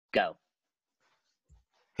Go.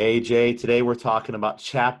 Hey Jay, today we're talking about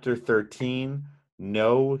chapter 13,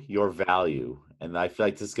 Know Your Value. And I feel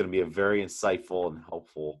like this is going to be a very insightful and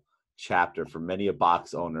helpful chapter for many a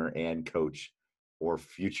box owner and coach or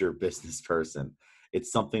future business person.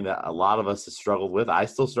 It's something that a lot of us have struggled with. I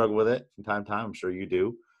still struggle with it from time to time. I'm sure you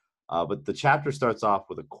do. But the chapter starts off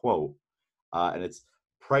with a quote, and it's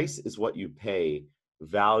price is what you pay,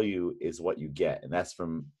 value is what you get. And that's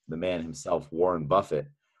from the man himself, Warren Buffett.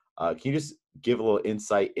 Can you just give a little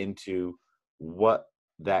insight into what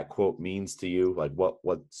that quote means to you? Like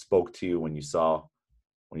what spoke to you when you saw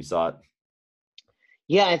it?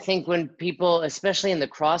 Yeah, I think when people, especially in the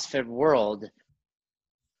CrossFit world,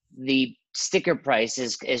 the sticker price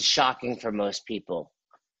is shocking for most people.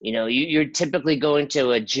 You're typically going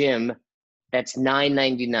to a gym that's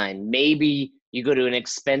 $9.99. Maybe you go to an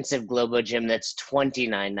expensive Globo gym that's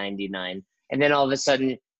 $29.99, and then all of a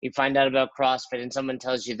sudden you find out about CrossFit, and someone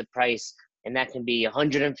tells you the price, and that can be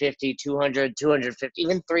 150, 200, 250,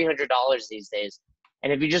 even $300 these days.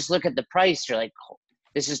 And if you just look at the price, you're like, oh,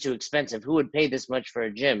 this is too expensive. Who would pay this much for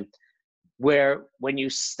a gym? Where when you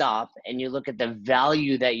stop and you look at the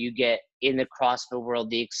value that you get in the CrossFit world,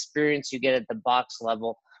 the experience you get at the box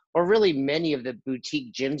level, or really many of the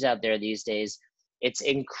boutique gyms out there these days, it's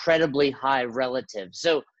incredibly high relative.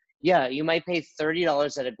 So yeah, you might pay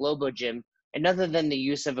 $30 at a Globo gym, and other than the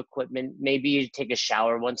use of equipment, maybe you take a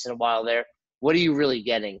shower once in a while there. What are you really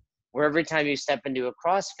getting? Where every time you step into a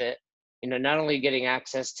CrossFit, not only getting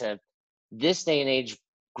access to this day and age,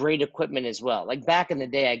 great equipment as well. Like back in the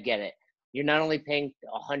day, I get it. You're not only paying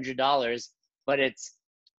 $100, but it's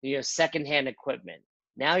secondhand equipment.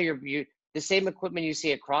 Now you're the same equipment you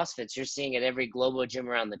see at CrossFits, you're seeing at every Globo gym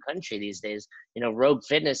around the country these days. Rogue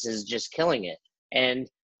Fitness is just killing it. And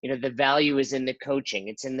the value is in the coaching,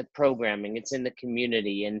 it's in the programming, it's in the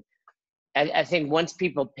community. And I think once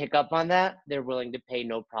people pick up on that, they're willing to pay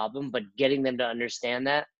no problem. But getting them to understand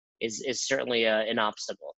that is certainly an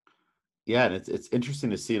obstacle. Yeah, and it's interesting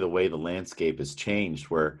to see the way the landscape has changed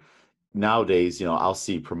where nowadays, I'll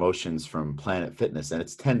see promotions from Planet Fitness and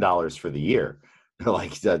it's $10 for the year. They're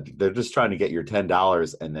like they're just trying to get your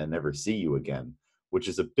 $10 and then never see you again, which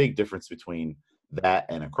is a big difference between that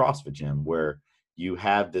and a CrossFit gym where you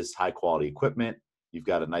have this high quality equipment, you've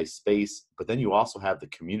got a nice space, but then you also have the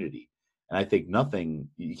community. And I think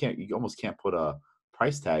you almost can't put a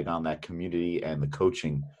price tag on that community and the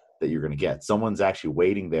coaching that you're going to get. Someone's actually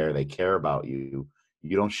waiting there, they care about you.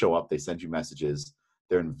 You don't show up, they send you messages,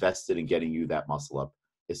 they're invested in getting you that muscle up.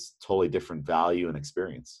 It's totally different value and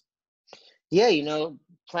experience. Yeah,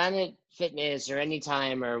 Planet Fitness or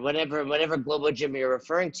Anytime or whatever Globo gym you're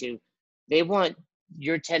referring to, they want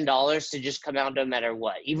your $10 to just come out no matter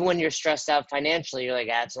what. Even when you're stressed out financially, you're like,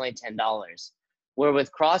 it's only $10. Where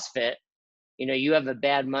with CrossFit, you have a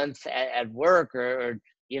bad month at work or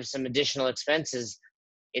you have some additional expenses.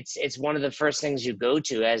 It's one of the first things you go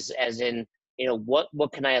to as in,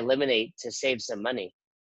 what can I eliminate to save some money?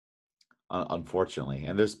 Unfortunately.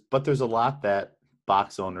 And there's a lot that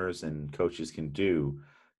box owners and coaches can do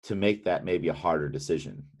to make that maybe a harder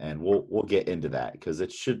decision. And we'll get into that because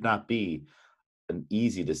it should not be an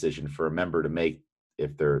easy decision for a member to make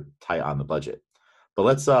if they're tight on the budget. But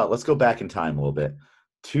let's go back in time a little bit.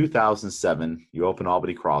 2007, you open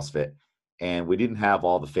Albany CrossFit, and we didn't have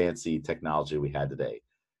all the fancy technology we had today.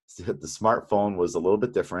 The smartphone was a little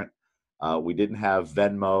bit different. We didn't have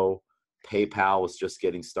Venmo. PayPal was just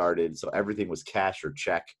getting started, so everything was cash or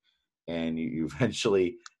check. And you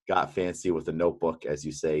eventually got fancy with a notebook, as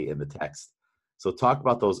you say in the text. So talk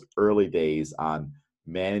about those early days on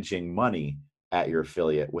managing money at your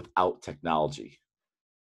affiliate without technology.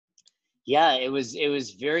 Yeah, it was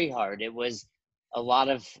very hard. It was a lot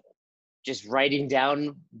of just writing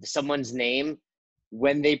down someone's name,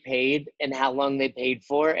 when they paid and how long they paid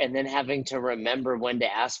for, and then having to remember when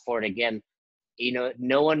to ask for it again.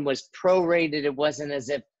 No one was prorated. It wasn't as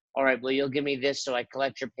if, all right, well, you'll give me this so I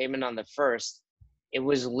collect your payment on the first. It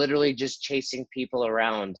was literally just chasing people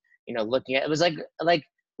around, looking at, it was like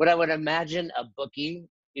what I would imagine a bookie,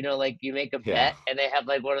 like you make a Yeah. bet and they have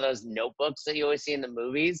like one of those notebooks that you always see in the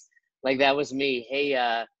movies. Like that was me.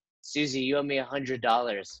 Hey, Susie, you owe me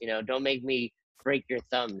 $100. Don't make me break your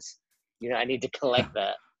thumbs. I need to collect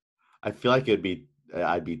that. I feel like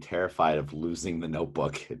I'd be terrified of losing the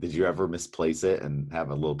notebook. Did you ever misplace it and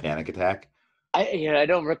have a little panic attack? I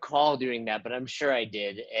don't recall doing that, but I'm sure I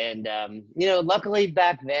did. And luckily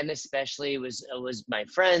back then, especially, it was my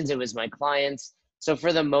friends, it was my clients. So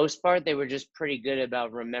for the most part, they were just pretty good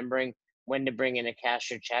about remembering when to bring in a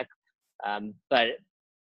cash or check. But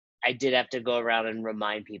I did have to go around and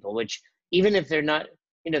remind people, which even if they're not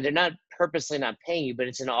purposely not paying you, but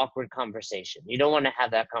it's an awkward conversation. You don't want to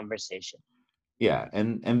have that conversation. Yeah,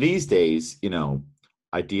 and these days,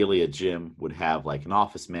 ideally a gym would have like an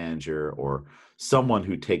office manager or someone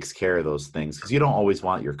who takes care of those things because you don't always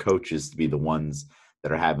want your coaches to be the ones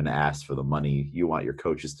that are having to ask for the money. You want your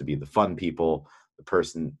coaches to be the fun people, the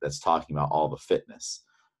person that's talking about all the fitness.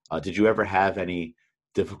 Did you ever have any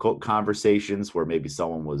difficult conversations where maybe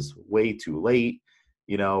someone was way too late,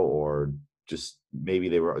 or just maybe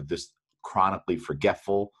they were just chronically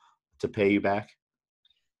forgetful to pay you back?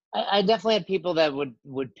 I definitely had people that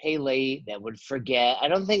would pay late, that would forget. I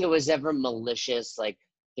don't think it was ever malicious. Like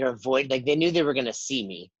like they knew they were gonna see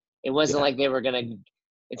me. It wasn't Yeah. like they were gonna.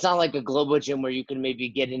 It's not like a global gym where you can maybe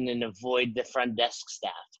get in and avoid the front desk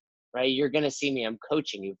staff, right? You're gonna see me. I'm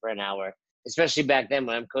coaching you for an hour, especially back then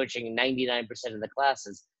when I'm coaching 99% of the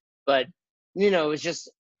classes. But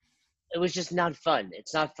it was just not fun.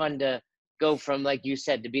 It's not fun to go from, like you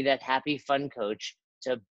said, to be that happy, fun coach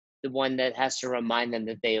to the one that has to remind them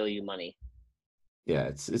that they owe you money. Yeah,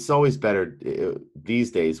 it's always better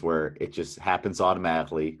these days where it just happens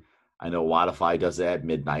automatically. I know Wodify does it at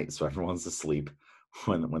midnight, so everyone's asleep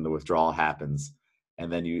when the withdrawal happens.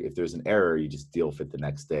 And then if there's an error, you just deal with it the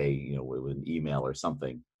next day, with an email or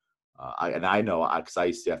something. I know because I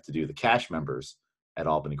used to have to do the cash members at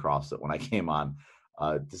Albany CrossFit when I came on.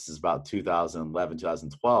 This is about 2011,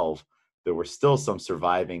 2012. There were still some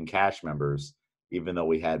surviving cash members, even though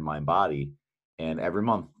we had Mind Body. And every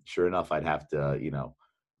month, sure enough, I'd have to,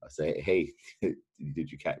 say, hey,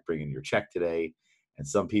 did you bring in your check today? And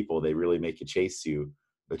some people, they really make you chase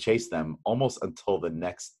them almost until the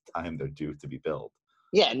next time they're due to be billed.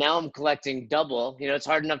 Yeah, now I'm collecting double. It's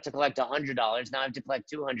hard enough to collect $100. Now I have to collect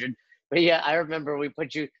 200. But yeah, I remember we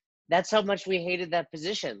put you. That's how much we hated that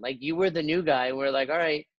position. Like you were the new guy. We're like, all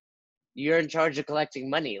right, you're in charge of collecting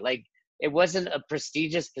money. Like it wasn't a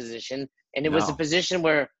prestigious position, and it was a No, position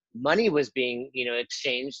where money was being,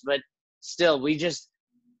 exchanged. But still, we just,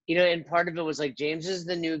 and part of it was like James is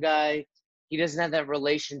the new guy. He doesn't have that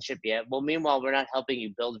relationship yet. Well, meanwhile, we're not helping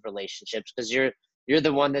you build relationships because you're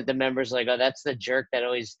the one that the members are like, oh, that's the jerk that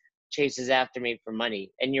always chases after me for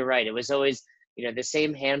money. And you're right. It was always, the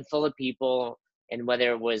same handful of people, and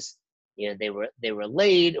whether it was, they were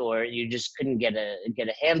late or you just couldn't get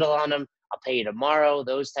a handle on them. I'll pay you tomorrow.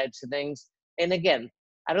 Those types of things. And again,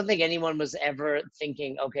 I don't think anyone was ever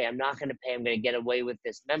thinking, okay, I'm not going to pay. I'm going to get away with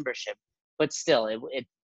this membership. But still,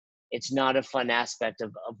 it's not a fun aspect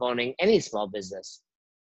of owning any small business.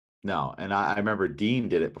 no. And I remember Dean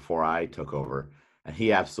did it before I took over, and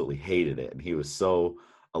he absolutely hated it. And he was so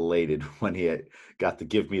elated when got to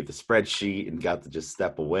give me the spreadsheet and got to just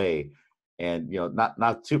step away. And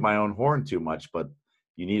not toot my own horn too much, but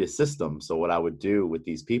you need a system. So what I would do with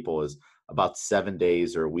these people is about 7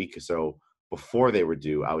 days or a week or so before they were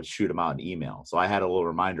due, I would shoot them out an email. So I had a little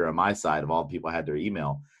reminder on my side of all the people I had their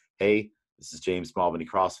email. Hey, this is James from Albany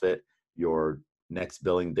CrossFit. Your next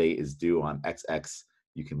billing date is due on XX.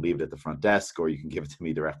 You can leave it at the front desk, or you can give it to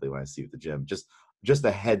me directly when I see you at the gym. Just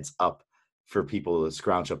a heads up for people to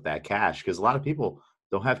scrounge up that cash, because a lot of people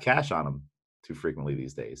don't have cash on them too frequently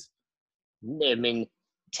these days. I mean,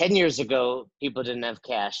 10 years ago, people didn't have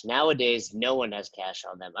cash. Nowadays, no one has cash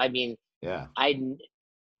on them. I mean, Yeah.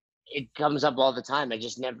 it comes up all the time. I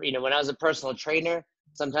just never, when I was a personal trainer,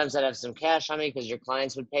 sometimes I'd have some cash on me because your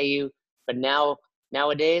clients would pay you. But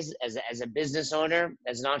nowadays, as a business owner,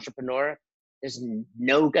 as an entrepreneur, there's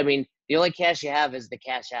no, I mean, the only cash you have is the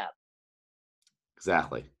Cash App.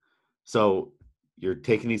 Exactly. So you're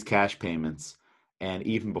taking these cash payments, and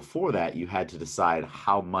even before that, you had to decide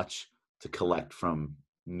how much to collect from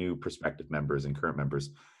new prospective members and current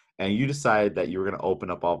members. And you decided that you were going to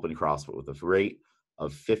open up Albany CrossFit with a rate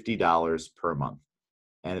of $50 per month.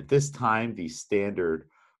 And at this time, the standard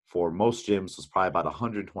for most gyms was probably about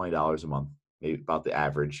 $120 a month, maybe about the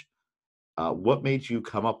average. What made you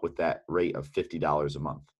come up with that rate of $50 a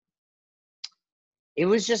month? It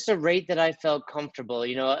was just a rate that I felt comfortable.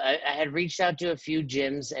 I had reached out to a few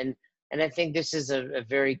gyms, and I think this is a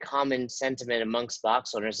very common sentiment amongst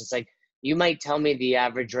box owners. It's like you might tell me the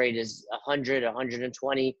average rate is 100,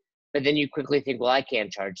 120, but then you quickly think, well, I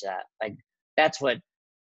can't charge that. Like that's what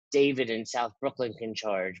David in South Brooklyn can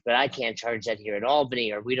charge, but I can't charge that here in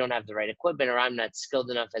Albany, or we don't have the right equipment, or I'm not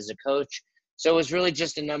skilled enough as a coach. So it was really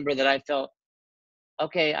just a number that I felt,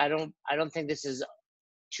 okay, I don't think this is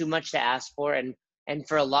too much to ask for. And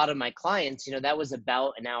for a lot of my clients, that was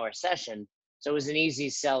about an hour session. So it was an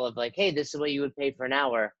easy sell of like, hey, this is what you would pay for an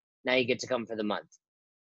hour. Now you get to come for the month.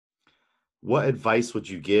 What advice would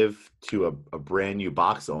you give to a brand new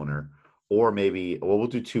box owner, or maybe, well, we'll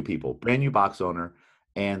do two people, brand new box owner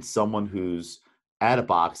and someone who's at a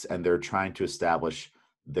box and they're trying to establish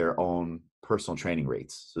their own personal training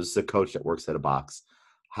rates. So this is a coach that works at a box.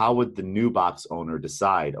 How would the new box owner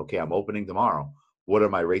decide, okay, I'm opening tomorrow. What are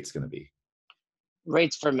my rates going to be?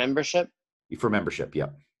 Rates for membership. For membership,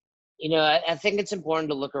 yep. I think it's important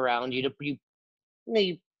to look around.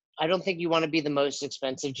 I don't think you want to be the most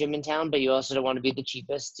expensive gym in town, but you also don't want to be the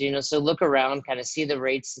cheapest. So look around, kind of see the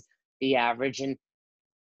rates, the average, and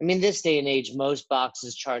I mean, this day and age, most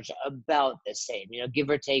boxes charge about the same. Give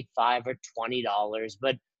or take $5 or $20,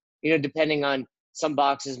 but depending on some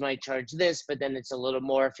boxes might charge this, but then it's a little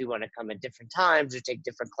more if you want to come at different times or take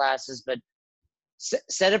different classes. But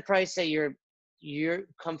set a price that you're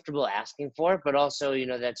comfortable asking for, but also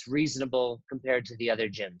that's reasonable compared to the other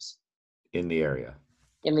gyms In the area.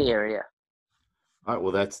 in the area. All right.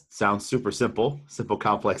 Well, that sounds super simple,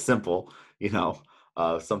 complex, simple.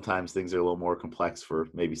 Sometimes things are a little more complex for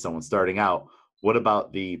maybe someone starting out. What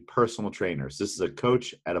about the personal trainers? This is a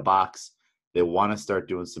coach at a box. They want to start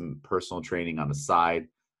doing some personal training on the side,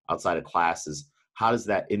 outside of classes. How does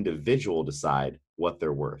that individual decide what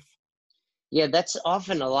they're worth? Yeah, that's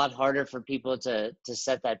often a lot harder for people to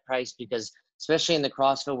set that price because especially in the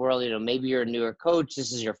CrossFit world, maybe you're a newer coach.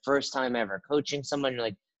 This is your first time ever coaching someone. You're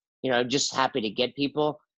like, I'm just happy to get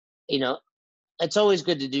people. It's always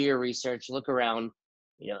good to do your research, look around,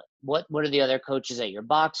 what are the other coaches at your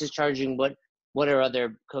boxes charging? What are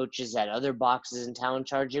other coaches at other boxes in town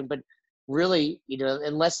charging? But really,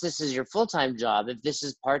 unless this is your full-time job, if this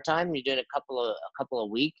is part-time, you're doing a couple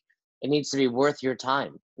of week, it needs to be worth your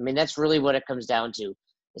time. I mean, that's really what it comes down to.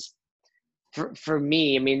 For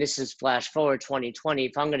me, I mean, this is flash forward 2020.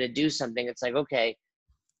 If I'm going to do something, it's like, okay,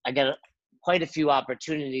 I got quite a few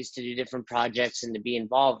opportunities to do different projects and to be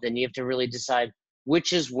involved. And you have to really decide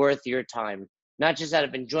which is worth your time, not just out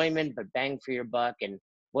of enjoyment, but bang for your buck and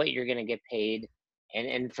what you're going to get paid.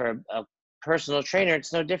 And for a personal trainer,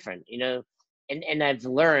 it's no different, and I've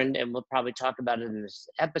learned, and we'll probably talk about it in this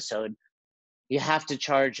episode, you have to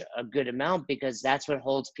charge a good amount because that's what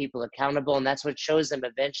holds people accountable. And that's what shows them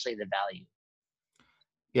eventually the value.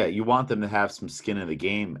 Yeah, you want them to have some skin in the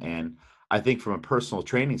game. And I think from a personal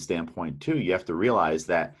training standpoint, too, you have to realize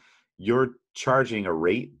that you're charging a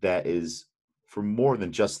rate that is for more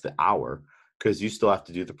than just the hour because you still have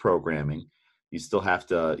to do the programming. You still have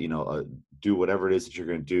to, do whatever it is that you're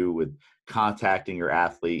going to do with contacting your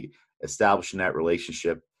athlete, establishing that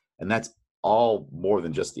relationship. And that's all more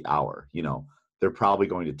than just the hour. They're probably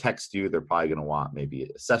going to text you. They're probably going to want maybe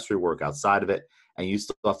accessory work outside of it. And you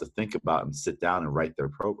still have to think about and sit down and write their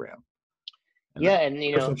program. And Yeah, and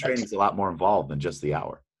personal training is a lot more involved than just the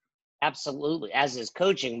hour. absolutely, as is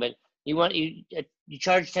coaching, but you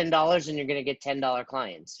charge $10 and you're going to get $10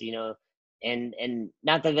 clients, and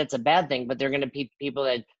not that that's a bad thing, but they're going to be people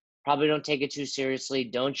that probably don't take it too seriously,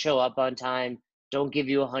 don't show up on time, don't give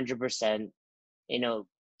you 100%,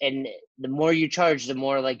 and the more you charge, the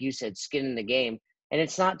more, like you said, skin in the game. And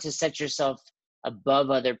it's not to set yourself above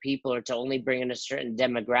other people or to only bring in a certain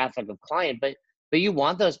demographic of client, but you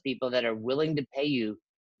want those people that are willing to pay you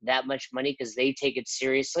that much money because they take it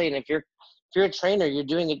seriously. And if you're a trainer, you're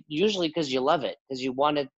doing it usually because you love it, because you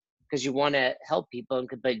want to help people,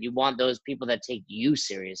 but you want those people that take you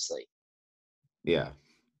seriously. Yeah.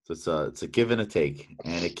 So it's a give and a take,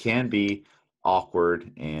 and it can be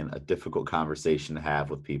awkward and a difficult conversation to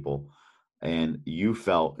have with people. And you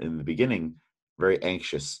felt in the beginning very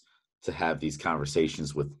anxious to have these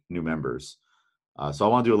conversations with new members. So I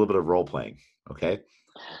want to do a little bit of role playing. Okay.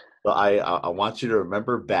 So I want you to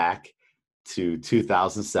remember back to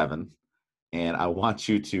 2007, and I want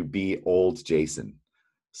you to be old Jason.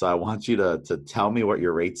 So I want you to tell me what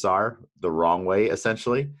your rates are the wrong way,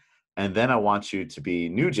 essentially. And then I want you to be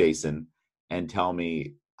new Jason and tell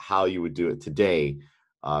me how you would do it today,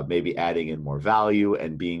 maybe adding in more value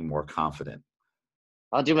and being more confident.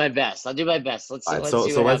 I'll do my best. Let's All right, let's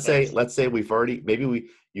see so what happens. let's say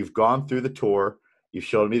you've gone through the tour, you've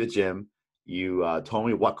showed me the gym, you told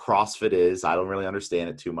me what CrossFit is. I don't really understand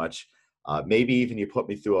it too much. Maybe even you put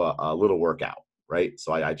me through a little workout, right?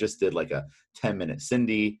 So I just did like a 10-minute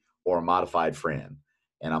Cindy or a modified Fran,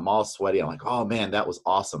 and I'm all sweaty. I'm like, oh man, that was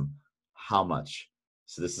awesome. How much?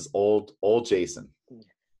 So this is old Jason.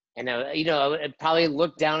 And I would probably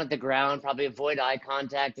look down at the ground, probably avoid eye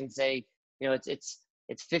contact, and say, it's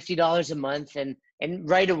 $50 a month, and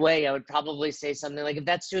right away I would probably say something like, if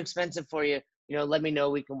that's too expensive for you, let me know,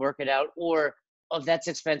 we can work it out. Or, oh, if that's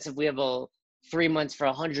expensive, we have 3 months for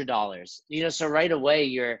 $100. So right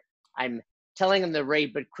away I'm telling them the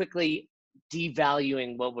rate, but quickly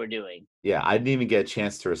devaluing what we're doing. Yeah, I didn't even get a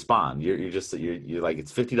chance to respond. You're like,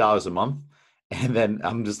 it's $50 a month, And then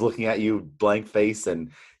I'm just looking at you blank face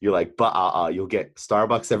and you're like, but you'll get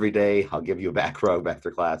Starbucks every day. I'll give you a back rub after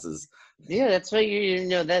classes. Yeah, that's what you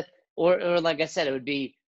know that, or like I said, it would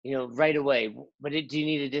be, right away. But do you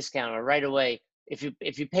need a discount? Or right away, if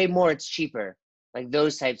you pay more, it's cheaper. Like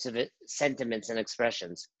those types of sentiments and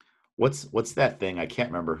expressions. What's that thing? I can't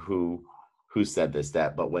remember who said this,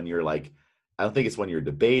 but when you're like, I don't think it's when you're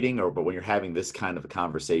debating but when you're having this kind of a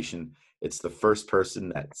conversation, it's the first person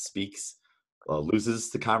that speaks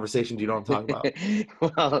loses the conversation. Do you know what I'm talking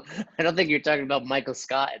about? Well, I don't think you're talking about Michael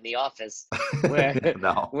Scott in The Office, where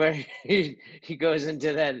No. where he goes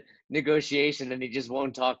into that negotiation and he just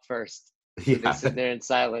won't talk first, so they Yeah. sit there in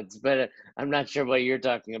silence. But I'm not sure what you're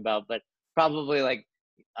talking about, but probably like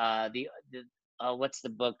the what's the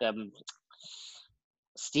book,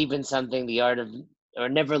 Stephen something, The Art of, or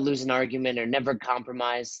Never Lose an Argument or Never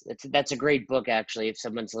Compromise. That's a great book, actually. If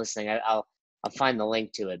someone's listening, I'll find the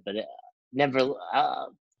link to it. But never,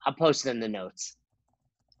 I'll post it in the notes.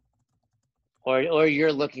 Or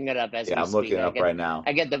you're looking it up as Yeah, we I'm looking speak. it up right now.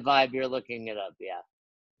 I get the vibe you're looking it up. Yeah.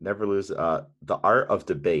 Never lose the art of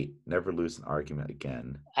debate. Never lose an argument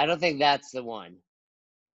again. I don't think that's the one.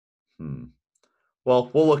 Hmm.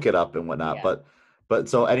 Well, we'll look it up and whatnot. Yeah. But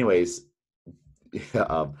so, anyways,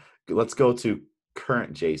 yeah, let's go to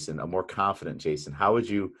current Jason, a more confident Jason. How would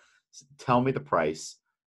you tell me the price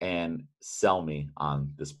and sell me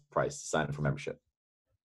on this price to sign up for membership?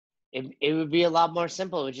 It would be a lot more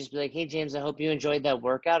simple. It would just be like, hey, James, I hope you enjoyed that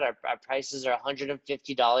workout. Our prices are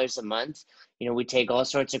 $150 a month. We take all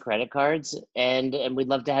sorts of credit cards, and we'd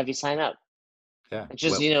love to have you sign up. Yeah. It's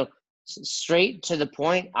just, Well, straight to the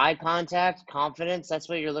point, eye contact, confidence. That's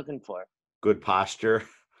what you're looking for. good posture.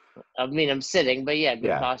 I mean, I'm sitting, but yeah, good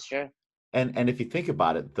Yeah. posture. And if you think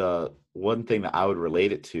about it, the one thing that I would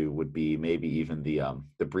relate it to would be maybe even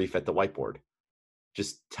the brief at the whiteboard.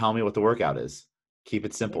 Just tell me what the workout is. Keep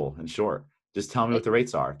it Yeah. simple and short. Just tell me what the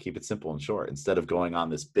rates are. Keep it simple and short instead of going on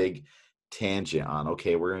this big tangent on,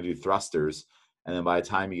 okay, we're going to do thrusters. And then by the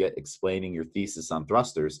time you get explaining your thesis on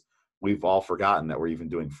thrusters, we've all forgotten that we're even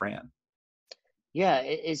doing Fran. Yeah,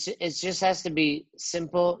 it just has to be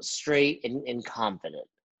simple, straight, and confident.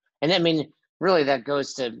 And I mean, really, that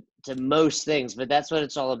goes to most things, but that's what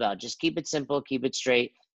it's all about. Just keep it simple, keep it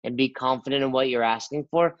straight, and be confident in what you're asking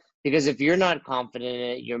for. Because if you're not confident in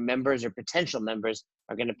it, your members or potential members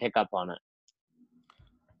are going to pick up on it.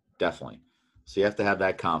 Definitely. So you have to have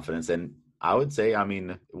that confidence. And I would say, I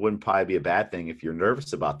mean, it wouldn't probably be a bad thing if you're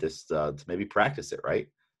nervous about this to maybe practice it, right?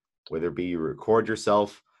 Whether it be you record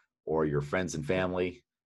yourself or your friends and family,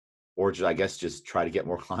 or just, I guess, just try to get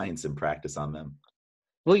more clients and practice on them.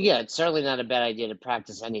 Well, yeah, it's certainly not a bad idea to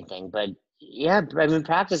practice anything, but yeah, I mean,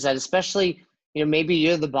 practice that, especially, maybe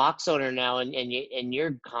you're the box owner now and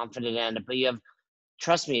you're confident in it, but you have,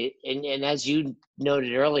 trust me, and as you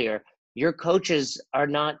noted earlier, your coaches are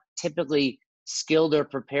not typically skilled or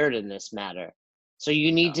prepared in this matter. So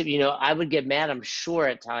you need to, I would get mad, I'm sure,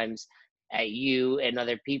 at times at you and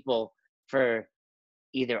other people for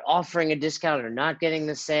either offering a discount or not getting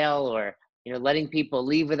the sale, or letting people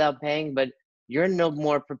leave without paying. But you're no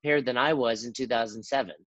more prepared than I was in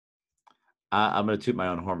 2007. I'm going to toot my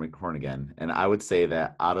own horn again. And I would say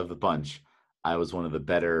that out of the bunch, I was one of the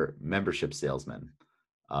better membership salesmen.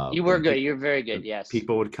 You were When good. You're very good. when Yes.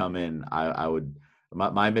 people would come in, I would,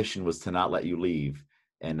 my mission was to not let you leave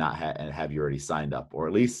and not and have you already signed up, or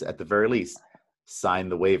at least at the very least, sign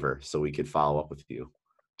the waiver so we could follow up with you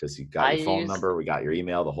because you got I your phone use, number, we got your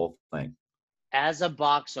email, the whole thing. as a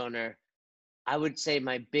box owner, I would say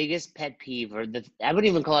my biggest pet peeve, or I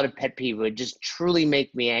wouldn't even call it a pet peeve, it would just truly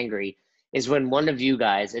make me angry, is when one of you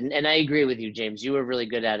guys, and I agree with you, James, you were really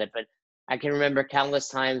good at it, but I can remember countless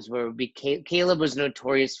times where Caleb was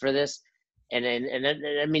notorious for this, and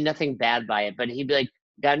I mean nothing bad by it, but he'd be like,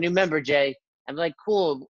 "Got a new member, Jay." I'm like,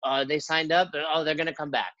 "Cool, they signed up, and oh, they're gonna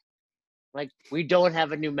come back." Like, we don't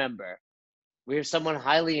have a new member. We have someone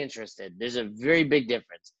highly interested. There's a very big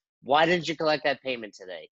difference. Why didn't you collect that payment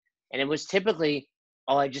today? And it was typically,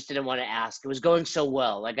 oh, I just didn't want to ask. It was going so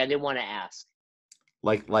well. Like, I didn't want to ask.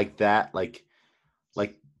 Like that, like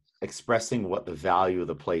expressing what the value of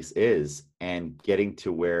the place is and getting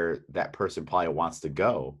to where that person probably wants to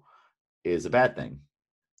go is a bad thing.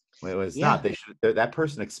 When it's not, Yeah, they should, that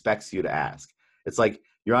person expects you to ask. It's like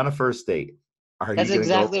you're on a first date. Are that's you gonna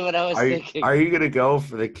go? exactly what I was thinking. Are you gonna go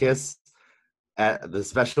for the kiss at the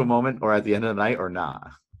special moment or at the end of the night or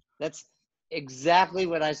not? That's exactly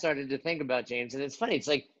what I started to think about, James. And it's funny. It's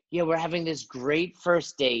like, yeah, we're having this great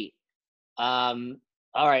first date.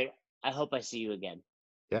 All right. I hope I see you again.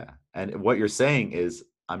 Yeah. And what you're saying is,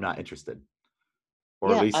 I'm not interested. or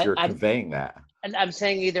at Yeah, least you're conveying that. I'm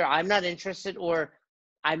saying either I'm not interested or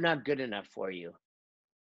I'm not good enough for you.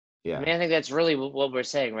 I Yeah. mean, I think that's really what we're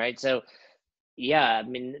saying, right? So, yeah, I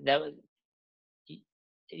mean,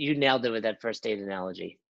 you nailed it with that first date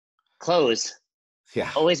analogy. Close.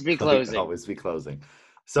 Yeah. Always be closing. Always be closing.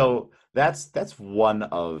 So that's one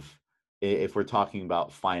of, if we're talking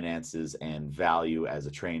about finances and value as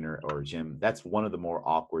a trainer or a gym, that's one of the more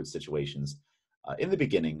awkward situations in the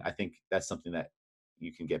beginning. I think that's something that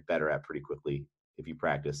you can get better at pretty quickly if you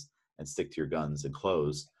practice and stick to your guns and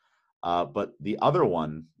close. But the other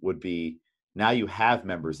one would be, now you have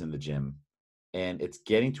members in the gym and it's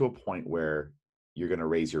getting to a point where you're going to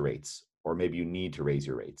raise your rates, or maybe you need to raise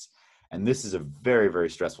your rates. And this is a very, very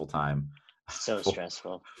stressful time So for,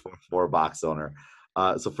 stressful. for a box owner.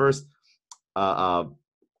 So first, uh,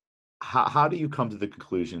 how do you come to the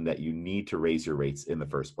conclusion that you need to raise your rates in the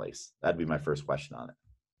first place? That'd be my first question on it.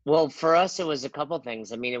 Well, for us, it was a couple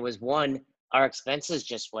things. I mean, it was one, our expenses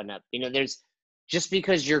just went up. There's just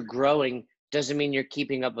because you're growing doesn't mean you're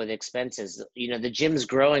keeping up with expenses. The gym's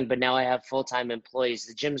growing, but now I have full-time employees.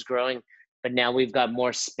 The gym's growing, but now we've got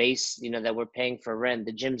more space, that we're paying for rent.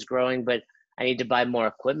 The gym's growing, but I need to buy more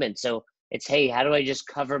equipment. So it's, hey, how do I just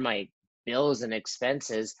cover my bills and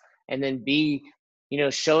expenses? And then B,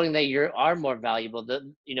 showing that you are more valuable.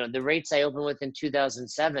 The rates I opened with in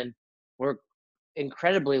 2007 were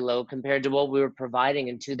incredibly low compared to what we were providing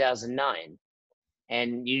in 2009.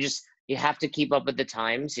 And you have to keep up with the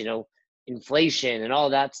times, inflation and all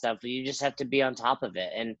that stuff. You just have to be on top of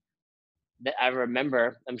it. And I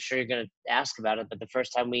remember, I'm sure you're going to ask about it, but the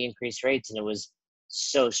first time we increased rates, and it was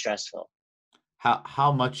so stressful.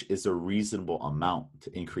 How much is a reasonable amount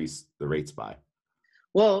to increase the rates by?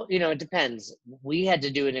 Well, it depends. We had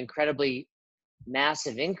to do an incredibly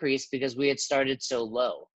massive increase because we had started so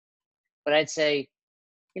low. But I'd say,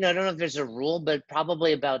 I don't know if there's a rule, but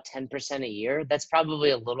probably about 10% a year. That's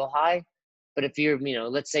probably a little high. But if you're,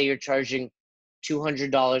 let's say you're charging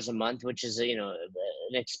 $200 a month, which is, an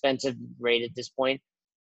expensive rate at this point,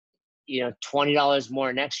 $20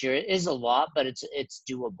 more next year is a lot, but it's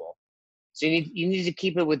doable. So you need to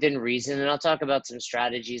keep it within reason. And I'll talk about some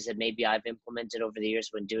strategies that maybe I've implemented over the years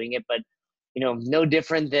when doing it. But, no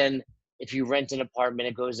different than if you rent an apartment,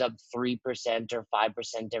 it goes up 3% or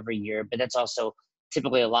 5% every year. But that's also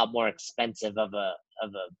typically a lot more expensive of a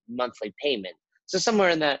monthly payment. So somewhere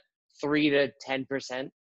in that 3 to 10%.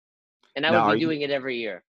 And I Now, would be are you? doing it every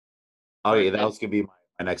year. Oh Or yeah, that that was gonna be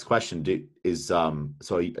my next question.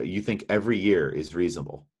 So you think every year is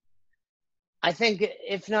reasonable? I think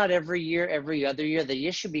if not every year, every other year, the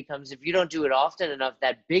issue becomes if you don't do it often enough,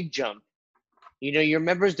 that big jump. Your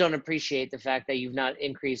members don't appreciate the fact that you've not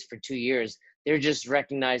increased for 2 years. They're just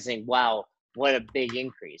recognizing, wow, what a big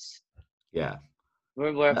increase. Yeah,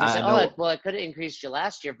 Where if I say, I oh, know. well, I could have increased you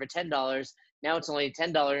last year for $10. Now it's only a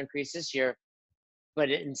 $10 increase this year, but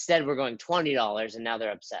instead we're going $20, and now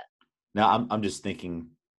they're upset. Now I'm just thinking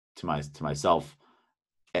to myself,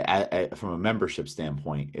 from a membership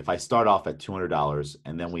standpoint, if I start off at $200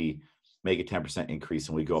 and then we make a 10% increase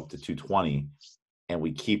and we go up to 220 and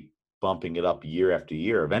we keep bumping it up year after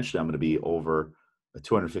year, eventually I'm going to be over a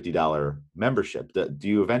 $250 membership. Do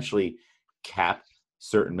you eventually cap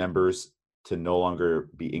certain members to no longer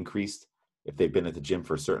be increased if they've been at the gym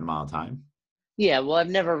for a certain amount of time? Yeah, well, I've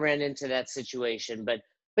never ran into that situation, but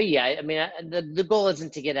yeah, I mean, the goal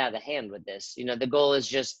isn't to get out of hand with this. The goal is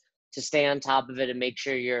just to stay on top of it and make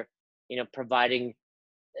sure you're, providing,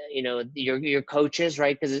 your coaches,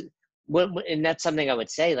 right? Because and that's something I would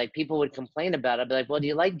say. Like people would complain about it. I'd be like, well, do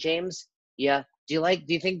you like James? Yeah. Do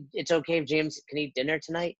you think it's okay if James can eat dinner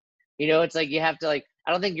tonight? It's like you have to like.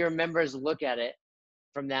 I don't think your members look at it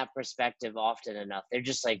from that perspective often enough. They're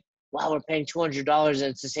just like, wow, we're paying $200 and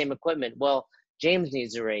it's the same equipment. Well, James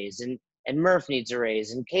needs a raise, and Murph needs a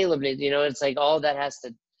raise, and Caleb needs. It's like all that has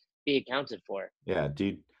to be accounted for. Yeah.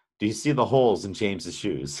 Do you see the holes in James's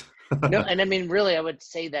shoes? No, and I mean, really, I would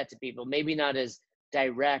say that to people. Maybe not as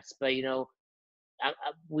direct, but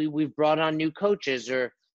we've brought on new coaches,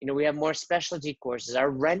 or we have more specialty courses. Our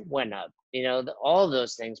rent went up. All of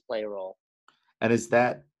those things play a role. And is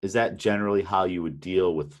that generally how you would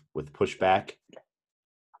deal with pushback?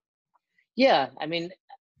 Yeah, I'm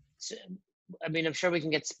sure we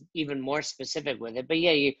can get even more specific with it, but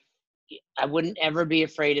yeah, I wouldn't ever be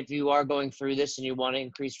afraid if you are going through this and you want to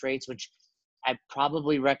increase rates, which I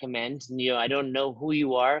probably recommend. I don't know who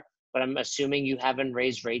you are, but I'm assuming you haven't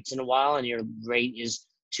raised rates in a while and your rate is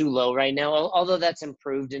too low right now. Although that's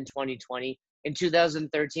improved in 2020. In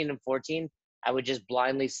 2013 and 14, I would just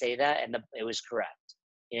blindly say that, and it was correct.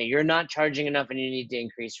 You're not charging enough and you need to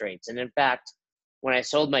increase rates. And in fact, when I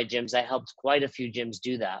sold my gyms, I helped quite a few gyms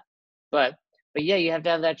do that. But yeah, you have to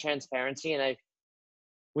have that transparency. And I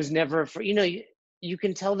was never for you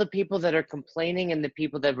can tell the people that are complaining and the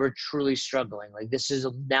people that were truly struggling. Like, this is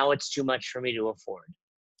now it's too much for me to afford.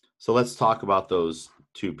 So let's talk about those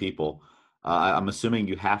two people. I'm assuming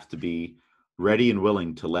you have to be ready and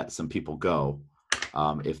willing to let some people go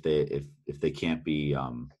if they can't be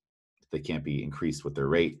increased with their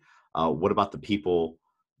rate. What about the people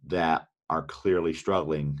that are clearly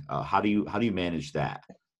struggling? How do you manage that?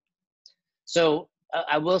 So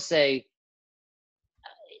I will say,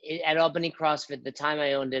 at Albany CrossFit, the time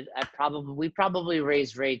I owned it, we probably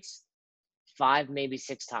raised rates 5, maybe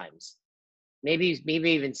 6 times, maybe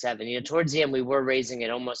even 7. Towards the end, we were raising it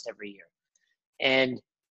almost every year. And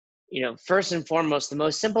first and foremost, the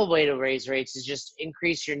most simple way to raise rates is just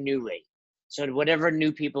increase your new rate. So whatever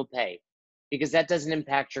new people pay, because that doesn't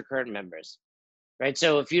impact your current members, right?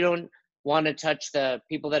 So if you don't want to touch the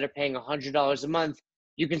people that are paying $100 a month,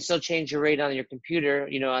 you can still change your rate on your computer,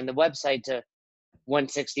 on the website to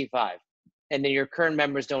 $165. And then your current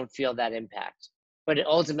members don't feel that impact. But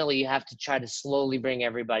ultimately, you have to try to slowly bring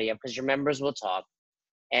everybody up, because your members will talk.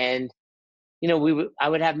 And, I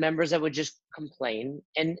would have members that would just complain.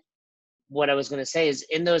 And what I was going to say is,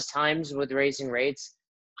 in those times with raising rates,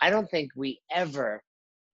 I can't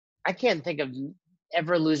think of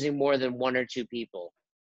ever losing more than 1 or 2 people.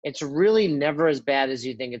 It's really never as bad as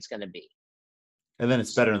you think it's going to be. And then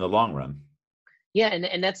it's better in the long run. Yeah.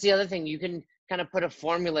 And that's the other thing. You can kind of put a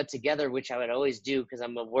formula together, which I would always do, because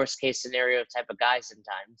I'm a worst case scenario type of guy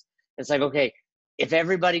sometimes. It's like, okay, if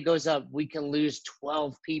everybody goes up, we can lose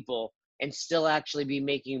 12 people and still actually be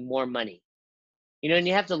making more money. And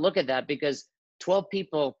you have to look at that, because 12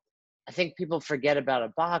 people, I think people forget about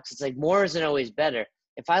a box. It's like, more isn't always better.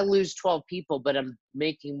 If I lose 12 people, but I'm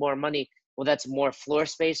making more money, well, that's more floor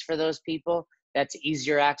space for those people. That's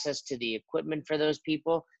easier access to the equipment for those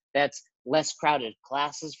people. That's less crowded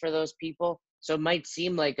classes for those people. So it might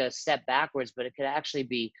seem like a step backwards, but it could actually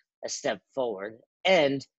be a step forward.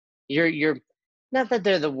 And you're not that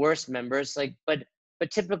they're the worst members, but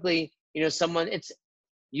typically,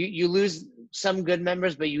 you lose some good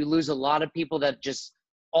members, but you lose a lot of people that just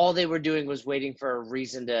all they were doing was waiting for a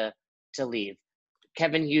reason to leave.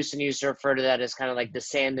 Kevin Houston used to refer to that as kind of like the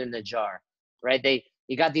sand in the jar, right?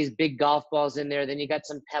 You got these big golf balls in there, then you got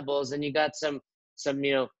some pebbles, and you got some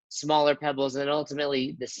smaller pebbles, and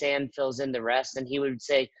ultimately the sand fills in the rest. And he would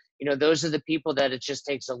say, those are the people that it just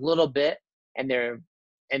takes a little bit, and they're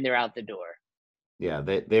out the door. Yeah,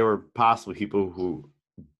 they were possibly people who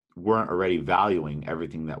weren't already valuing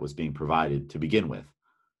everything that was being provided to begin with.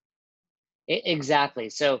 Exactly.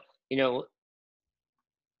 So, and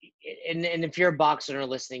if you're a box owner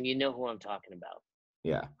listening, you know who I'm talking about.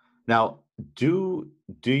 Yeah. Now, do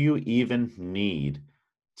you even need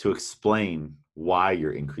to explain why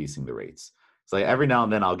you're increasing the rates? It's like every now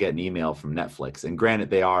and then I'll get an email from Netflix, and granted,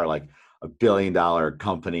 they are like a $1 billion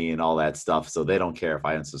company and all that stuff, so they don't care if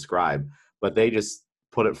I unsubscribe, but they just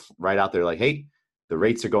put it right out there like, hey, the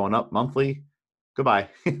rates are going up monthly. Goodbye.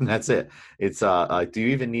 And that's it. It's do you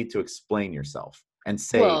even need to explain yourself and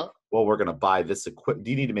say, well, we're going to buy this equipment?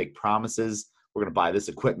 Do you need to make promises? We're going to buy this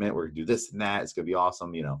equipment. We're going to do this and that. It's going to be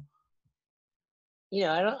awesome. I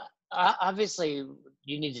don't. Obviously,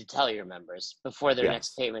 you need to tell your members before their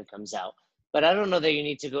next payment comes out. But I don't know that you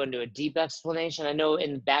need to go into a deep explanation. I know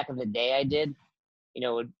in the back of the day I did.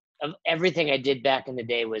 Everything I did back in the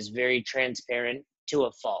day was very transparent to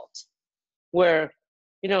a fault. Where,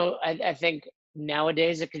 I think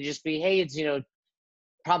nowadays it could just be, hey, it's,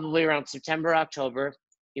 probably around September, October.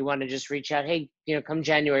 You want to just reach out, hey, come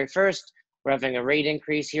January 1st, we're having a rate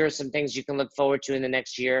increase. Here are some things you can look forward to in the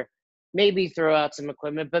next year. Maybe throw out some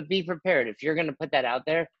equipment, but be prepared. If you're going to put that out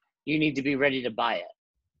there, you need to be ready to buy it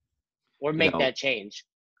or make that change.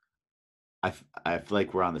 I feel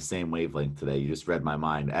like we're on the same wavelength today. You just read my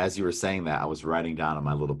mind. As you were saying that, I was writing down on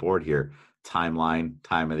my little board here, timeline,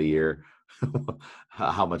 time of the year,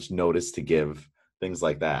 how much notice to give, things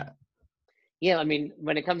like that. Yeah, I mean,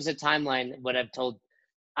 when it comes to timeline, what I've told,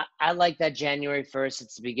 I like that January 1st,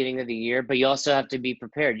 it's the beginning of the year, but you also have to be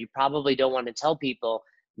prepared. You probably don't want to tell people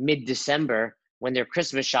mid-December when they're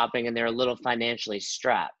Christmas shopping and they're a little financially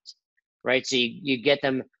strapped, right? So you get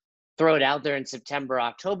them, throw it out there in September,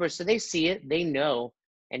 October, so they see it, they know,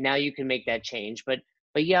 and now you can make that change. But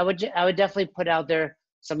yeah, I would definitely put out there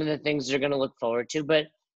some of the things they're going to look forward to. But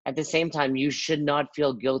at the same time, you should not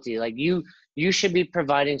feel guilty. Like you should be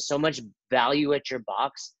providing so much value at your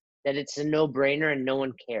box that it's a no-brainer and no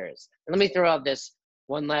one cares. And let me throw out this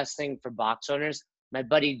one last thing for box owners. My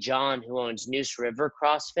buddy John, who owns Noose River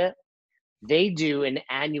CrossFit, they do an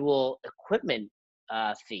annual equipment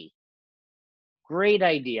fee. Great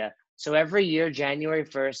idea. So every year, January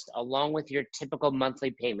 1st, along with your typical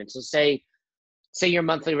monthly payment. So say your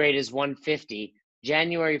monthly rate is 150.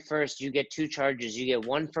 January 1st, you get two charges. You get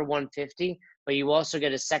one for 150, but you also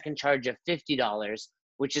get a second charge of $50,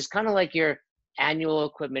 which is kind of like your annual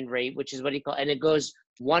equipment rate, which is what he call, and it goes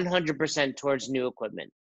 100% towards new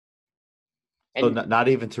equipment. So And not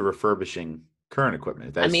even to refurbishing current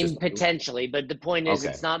equipment. I That's mean, just potentially, but the point is,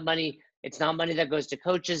 okay. it's not money. It's not money that goes to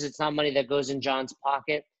coaches. It's not money that goes in John's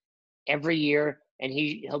pocket every year. And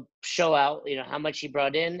he'll show out, how much he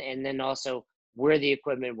brought in, and then also where the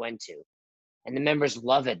equipment went to. And the members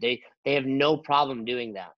love it. They have no problem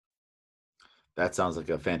doing that. That sounds like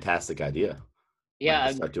a fantastic idea. Might have to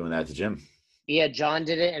Yeah, start doing that at the gym. yeah. John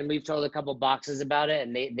did it, and we've told a couple boxes about it,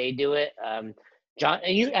 and they do it.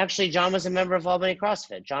 John was a member of Albany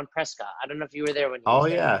CrossFit. John Prescott. I don't know if you were there when he Oh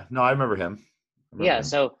was there. yeah, no, I remember him. Yeah,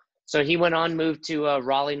 so he went on, moved to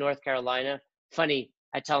Raleigh, North Carolina. Funny,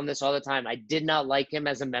 I tell him this all the time. I did not like him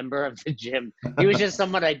as a member of the gym. He was just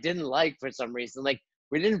someone I didn't like for some reason. Like,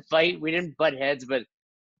 we didn't fight, we didn't butt heads, but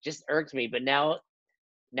just irked me. But now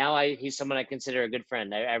he's someone I consider a good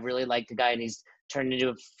friend. I really like the guy, and he's turned into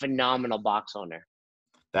a phenomenal box owner.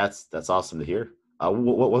 That's awesome to hear.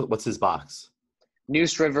 What's his box?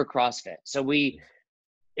 Neuse River CrossFit. So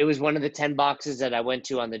it was one of the 10 boxes that I went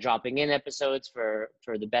to on the Dropping In episodes for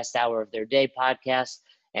the Best Hour of Their Day podcast,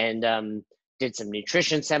 and did some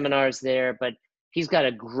nutrition seminars there. But he's got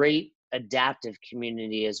a great adaptive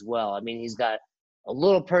community as well. I mean, he's got a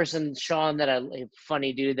little person, Sean, a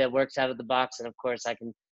funny dude that works out of the box. And of course I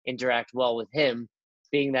can interact well with him,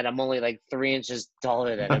 being that I'm only like 3 inches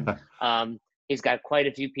taller than him. He's got quite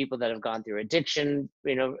a few people that have gone through addiction,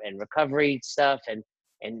 and recovery stuff.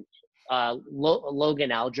 And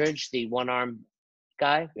Logan Aldridge, the one-arm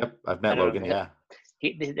guy. Yep, I've met Logan. Yeah,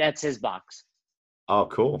 that's his box. Oh,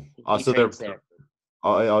 cool. So they're there.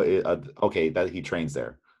 Okay. That he trains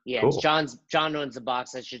there. Yeah, cool. John owns the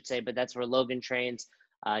box, I should say, but that's where Logan trains.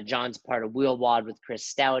 John's part of Wheel Wad with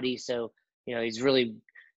Chris Stouty, so he's really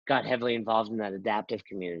got heavily involved in that adaptive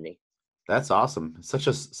community. That's awesome. Such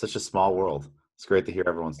a small world. It's great to hear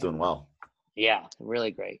everyone's doing well. Yeah, really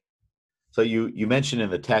great. So you mentioned in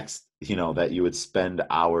the text, that you would spend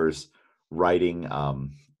hours writing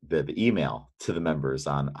the email to the members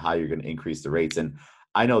on how you're going to increase the rates. And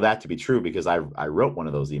I know that to be true because I wrote one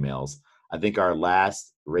of those emails. I think our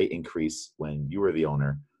last rate increase when you were the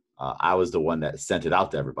owner, I was the one that sent it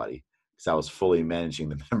out to everybody because I was fully managing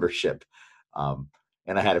the membership.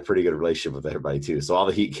 And I had a pretty good relationship with everybody too. So all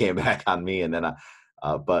the heat came back on me. And then,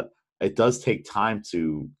 but it does take time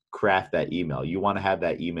to craft that email. You want to have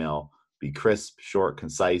that email be crisp, short,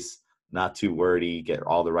 concise, not too wordy, get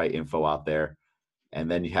all the right info out there. And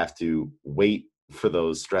then you have to wait for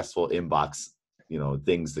those stressful inbox,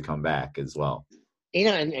 things to come back as well.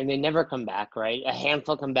 And they never come back, right? A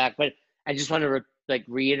handful come back. But I just want to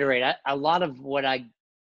reiterate, a lot of what I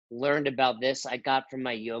learned about this, I got from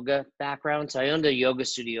my yoga background. So I owned a yoga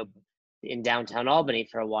studio in downtown Albany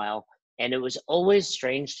for a while. And it was always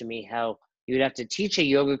strange to me how you'd have to teach a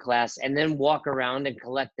yoga class and then walk around and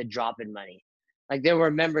collect the drop-in money. Like, there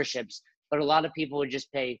were memberships, but a lot of people would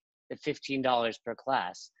just pay the $15 per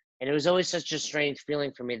class. And it was always such a strange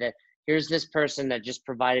feeling for me that here's this person that just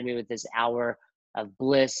provided me with this hour of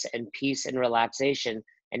bliss and peace and relaxation.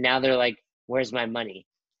 And now they're like, where's my money?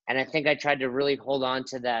 And I think I tried to really hold on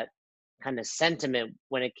to that kind of sentiment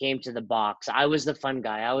when it came to the box. I was the fun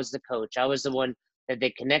guy. I was the coach. I was the one that they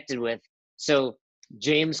connected with. So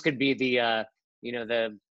James could be the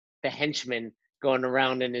henchman going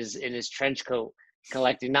around in his trench coat,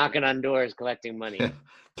 knocking on doors, collecting money,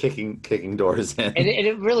 kicking doors in. And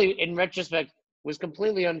it really, in retrospect, was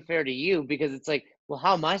completely unfair to you because it's like, well,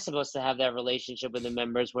 how am I supposed to have that relationship with the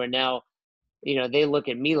members where now, they look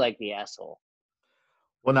at me like the asshole?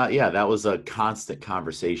 Well, that was a constant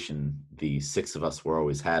conversation the six of us were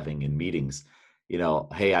always having in meetings.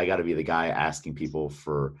 Hey, I got to be the guy asking people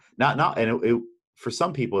for and for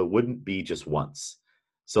some people it wouldn't be just once.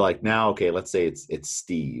 So like now, okay, let's say it's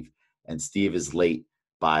Steve, and Steve is late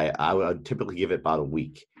by, I would typically give it about a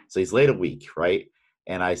week. So he's late a week, right?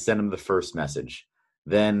 And I send him the first message.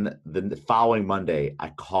 Then the following Monday, I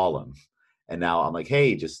call him, and now I'm like,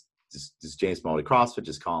 hey, just James Smalley CrossFit,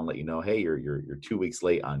 just call and let you know, hey, you're 2 weeks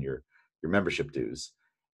late on your membership dues.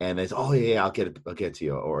 And they say, oh yeah, I'll get it to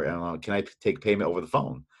you. Or can I take payment over the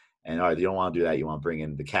phone? And all right, you don't want to do that. You want to bring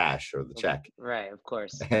in the cash or the check. Right, of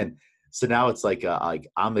course. And so now it's like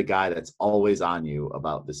I'm the guy that's always on you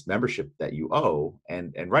about this membership that you owe,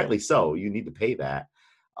 and rightly so. You need to pay that.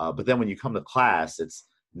 But then when you come to class, it's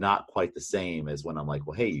not quite the same as when I'm like,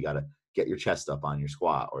 well, hey, you got to get your chest up on your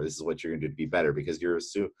squat, or this is what you're going to do to be better, because you're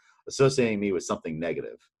associating me with something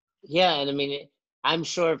negative. Yeah, and I mean, I'm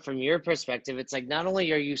sure from your perspective, it's like not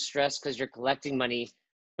only are you stressed because you're collecting money,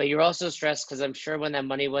 but you're also stressed because I'm sure when that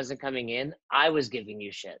money wasn't coming in, I was giving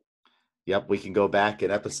you shit. Yep, we can go back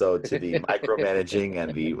an episode to the micromanaging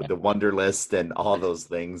and the wonder list and all those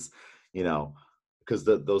things, you know, because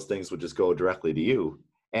those things would just go directly to you.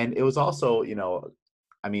 And it was also,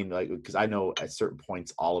 I mean, like, because I know at certain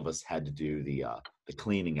points all of us had to do the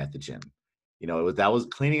cleaning at the gym. That was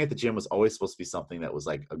cleaning at the gym was always supposed to be something that was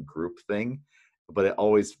like a group thing, but it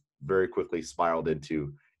always very quickly spiraled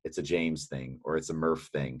into it's a James thing or it's a Murph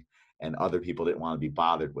thing, and other people didn't want to be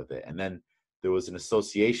bothered with it. And then there was an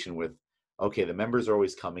association with, okay, the members are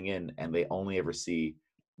always coming in and they only ever see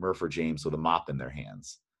Murph or James with a mop in their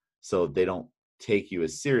hands. So they don't take you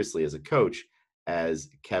as seriously as a coach as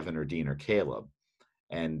Kevin or Dean or Caleb.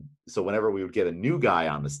 And so whenever we would get a new guy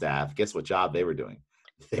on the staff, guess what job they were doing?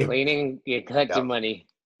 Cleaning, you're collecting money.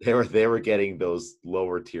 They were getting those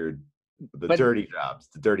lower tiered, dirty jobs,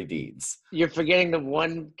 the dirty deeds. You're forgetting the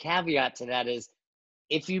one caveat to that is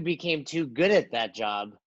if you became too good at that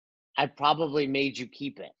job, I probably made you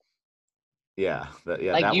keep it. Yeah, that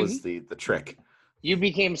was the trick. You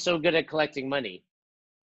became so good at collecting money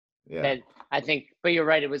that I think, but you're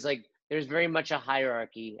right. It was like there's very much a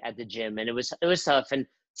hierarchy at the gym, and it was tough. And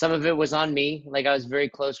some of it was on me, like I was very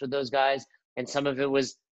close with those guys, and some of it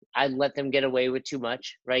was I let them get away with too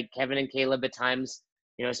much. Right, Kevin and Caleb at times,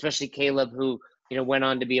 especially Caleb, who went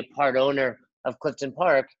on to be a part owner of Clifton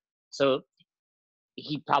Park, so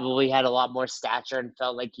he probably had a lot more stature and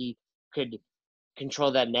felt like he could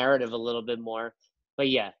control that narrative a little bit more. But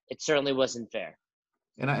yeah, it certainly wasn't fair.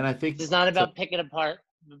 And I think it's not about picking apart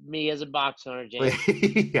me as a box owner, James.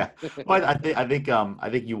 Yeah, but I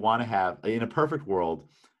think you want to have, in a perfect world,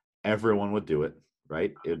 everyone would do it,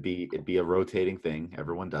 right? It'd be a rotating thing.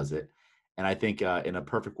 Everyone does it, and I think in a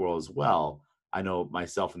perfect world as well, I know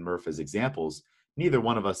myself and Murph as examples. Neither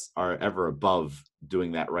one of us are ever above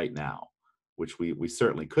doing that right now, which we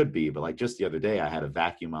certainly could be. But like just the other day, I had a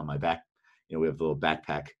vacuum on my back. We have the little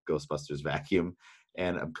backpack Ghostbusters vacuum,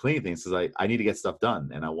 and I'm cleaning things because I need to get stuff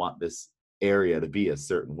done, and I want this area to be a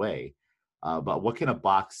certain way. But what can a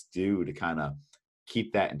box do to kind of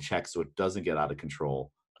keep that in check so it doesn't get out of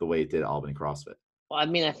control the way it did at Albany CrossFit? Well, I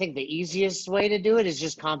mean, I think the easiest way to do it is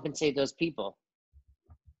just compensate those people.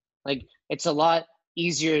 Like it's a lot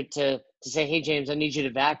easier to say, hey, James, I need you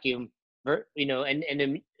to vacuum, and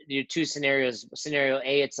in your two scenarios. Scenario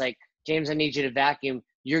A, it's like, James, I need you to vacuum.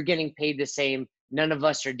 You're getting paid the same. None of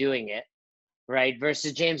us are doing it, right?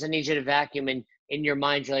 Versus, James, I need you to vacuum. And in your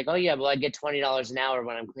mind, you're like, oh, yeah, well, I get $20 an hour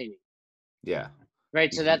when I'm cleaning. Yeah.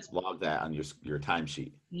 Right. So that's log that on your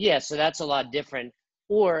timesheet. Yeah. So that's a lot different.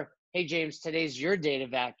 Or, hey, James, today's your day to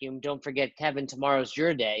vacuum. Don't forget, Kevin, tomorrow's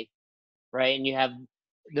your day. Right. And you have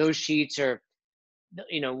those sheets, or,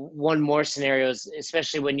 one more scenarios,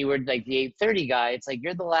 especially when you were like the 8:30 guy. It's like,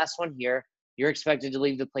 you're the last one here. You're expected to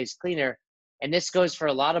leave the place cleaner. And this goes for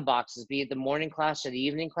a lot of boxes, be it the morning class or the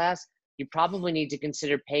evening class. You probably need to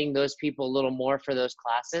consider paying those people a little more for those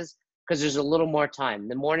classes because there's a little more time.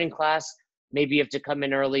 The morning class, maybe you have to come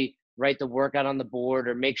in early, write the workout on the board,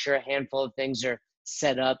 or make sure a handful of things are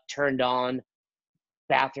set up, turned on,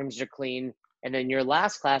 bathrooms are clean. And then your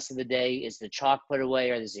last class of the day is the chalk put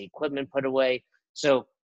away or is the equipment put away. So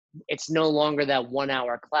it's no longer that 1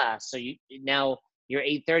 hour class. So now your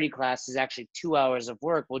 8:30 class is actually 2 hours of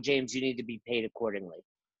work. Well, James, you need to be paid accordingly.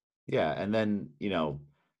 Yeah. And then,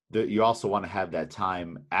 you also want to have that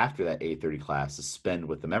time after that 8:30 class to spend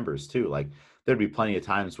with the members too. Like there'd be plenty of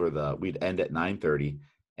times where we'd end at 9:30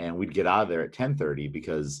 and we'd get out of there at 10:30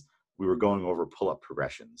 because we were going over pull-up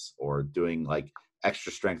progressions or doing like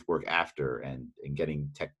extra strength work after and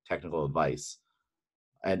getting technical advice.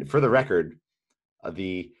 And for the record,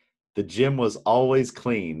 the gym was always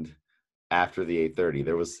cleaned after the 8:30.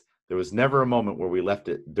 There was never a moment where we left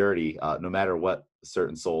it dirty, no matter what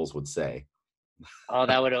certain souls would say. Oh,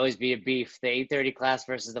 that would always be a beef. The 8:30 class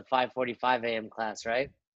versus the 5:45 a.m. class,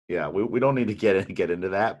 right? Yeah, we don't need to get into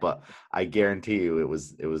that, but I guarantee you it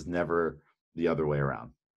was never the other way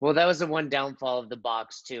around. Well, that was the one downfall of the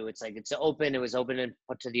box too. It's like it's open. It was open and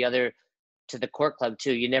put to the court club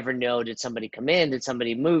too. You never know. Did somebody come in? Did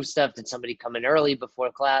somebody move stuff? Did somebody come in early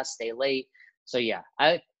before class? Stay late? So yeah,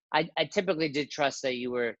 I typically did trust that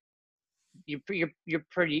you're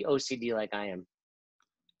pretty OCD like I am.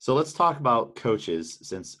 So let's talk about coaches,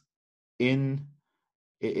 since in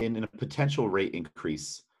a potential rate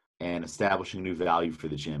increase and establishing new value for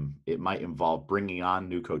the gym, it might involve bringing on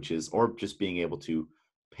new coaches or just being able to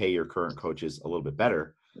pay your current coaches a little bit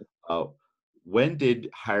better. when did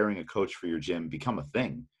hiring a coach for your gym become a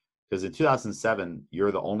thing? Because in 2007,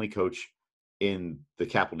 you're the only coach in the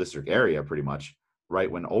Capital District area, pretty much, right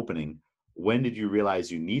when opening. When did you realize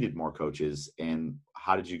you needed more coaches, and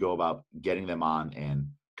how did you go about getting them on and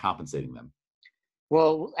compensating them?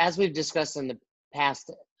 Well, as we've discussed in the past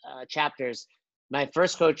chapters, my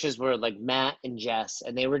first coaches were like Matt and Jess,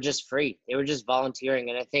 and they were just free. They were just volunteering.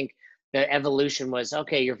 And I think the evolution was,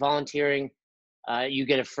 okay, you're volunteering, you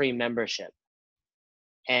get a free membership.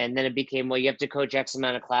 And then it became, well, you have to coach X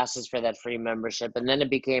amount of classes for that free membership. And then it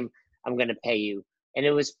became, I'm going to pay you. And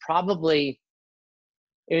it was probably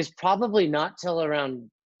not till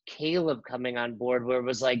around Caleb coming on board where it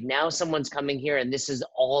was like, now someone's coming here and this is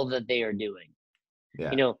all that they are doing.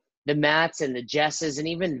 Yeah. You know, the Matts and the Jesses and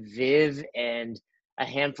even Viv and a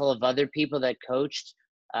handful of other people that coached.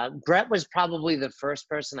 Brett was probably the first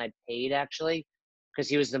person I paid, actually, because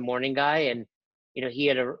he was the morning guy. And, you know, he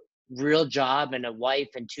had a real job and a wife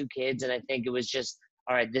and 2 kids. And I think it was just,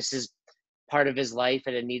 all right, this is part of his life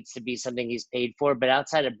and it needs to be something he's paid for. But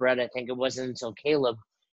outside of Brett, I think it wasn't until Caleb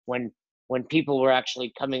when people were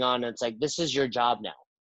actually coming on and it's like, this is your job now.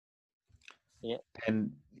 Yeah.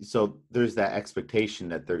 And so there's that expectation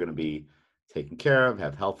that they're going to be taken care of,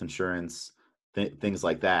 have health insurance, things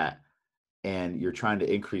like that. And you're trying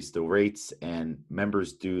to increase the rates, and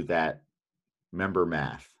members do that member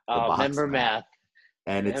math, the box Member math.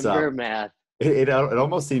 And it's Member math. it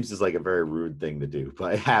almost seems just like a very rude thing to do,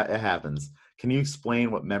 but it happens. Can you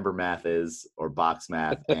explain what member math is, or box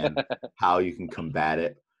math, and how you can combat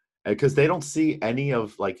it? Because they don't see any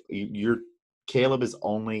of, like, Caleb is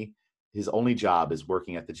his only job is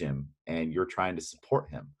working at the gym, and you're trying to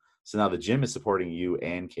support him. So now the gym is supporting you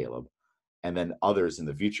and Caleb, and then others in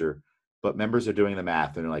the future. But members are doing the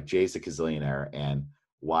math, and they're like, Jay's a gazillionaire, and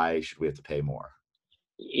why should we have to pay more?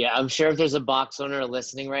 Yeah, I'm sure if there's a box owner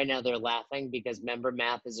listening right now, they're laughing because member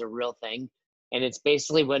math is a real thing. And it's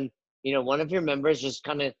basically when, you know, one of your members just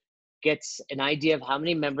kind of gets an idea of how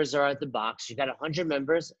many members are at the box. You got 100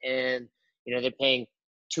 members and, you know, they're paying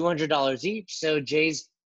 $200 each. So Jay's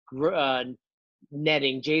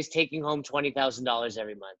Jay's taking home $20,000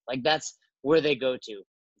 every month. Like, that's where they go to.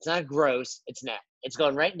 It's not gross, it's net. It's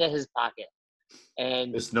going right into his pocket.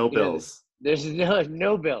 And There's no bills. There's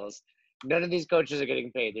no bills. None of these coaches are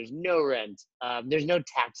getting paid. There's no rent. There's no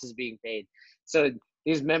taxes being paid. So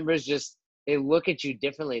these members just, they look at you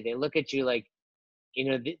differently. They look at you like, you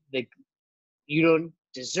know, you don't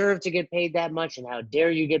deserve to get paid that much, and how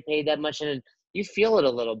dare you get paid that much, and you feel it a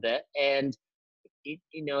little bit. And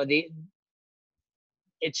it's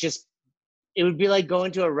just, it would be like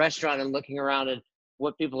going to a restaurant and looking around at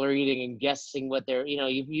what people are eating and guessing what they're,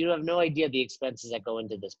 you have no idea the expenses that go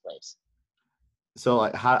into this place. So,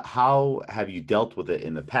 like, how have you dealt with it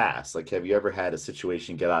in the past? Like, have you ever had a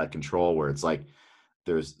situation get out of control where it's like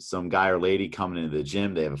there's some guy or lady coming into the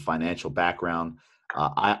gym, they have a financial background?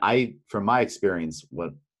 I from my experience,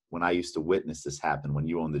 when I used to witness this happen when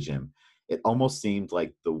you owned the gym, it almost seemed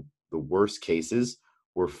like the worst cases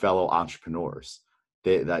were fellow entrepreneurs.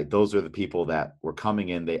 Those are the people that were coming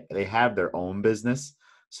in. They have their own business,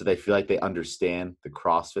 so they feel like they understand the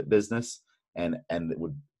CrossFit business and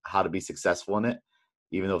how to be successful in it.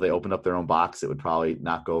 Even though if they opened up their own box, it would probably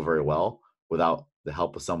not go very well without the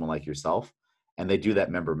help of someone like yourself. And they do that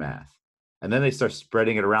member math, and then they start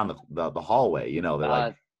spreading it around the hallway. You know,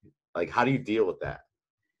 they're like, how do you deal with that?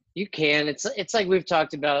 You can. It's like we've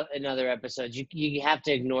talked about in other episodes. You have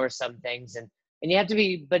to ignore some things, and you have to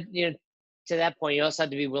be, but to that point, you also have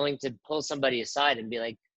to be willing to pull somebody aside and be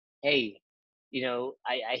like, hey,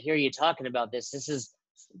 I hear you talking about this. This is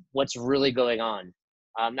what's really going on.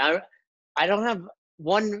 Now, I don't have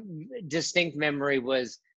one distinct memory.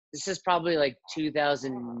 This is probably like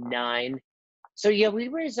 2009. So yeah, we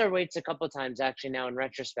raised our weights a couple of times actually now in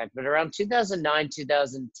retrospect, but around 2009,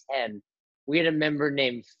 2010, we had a member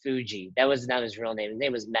named Fuji. That was not his real name. His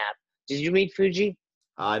name was Map. Did you meet Fuji?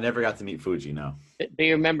 I never got to meet Fuji, no. But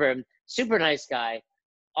you remember him. Super nice guy,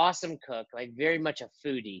 awesome cook, like very much a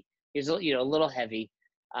foodie. He was, a little heavy.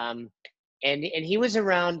 And he was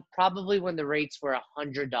around probably when the rates were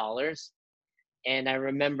 $100. And I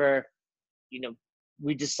remember,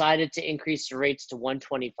 we decided to increase the rates to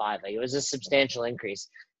 $125. Like, it was a substantial increase.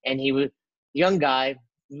 And he was a young guy,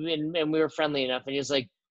 and we were friendly enough. And he was like,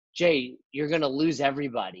 Jay, you're going to lose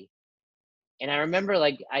everybody. And I remember,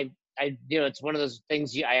 like, it's one of those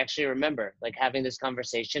things I actually remember, like, having this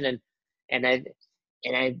conversation. And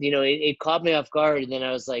it caught me off guard. And then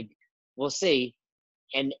I was like, we'll see.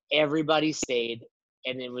 And everybody stayed,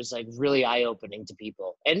 and it was like really eye-opening to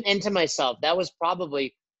people and to myself. That was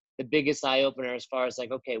probably the biggest eye-opener as far as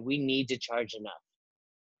like, okay, we need to charge enough.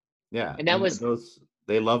 Yeah, And that and was, those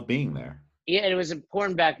they love being there. yeah, and it was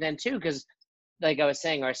important back then too, because like I was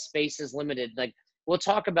saying, our space is limited. Like we'll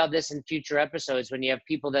talk about this in future episodes when you have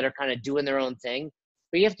people that are kind of doing their own thing.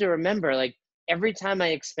 But you have to remember, like every time I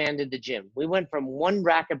expanded the gym, we went from 1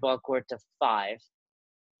 racquetball court to 5.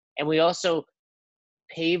 And we also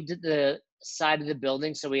paved the side of the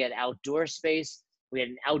building. So we had outdoor space, we had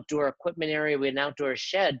an outdoor equipment area, we had an outdoor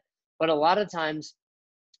shed. But a lot of times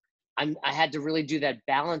I had to really do that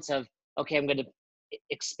balance of, okay, I'm going to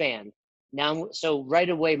expand now. So right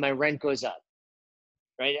away, my rent goes up,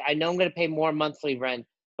 right? I know I'm going to pay more monthly rent,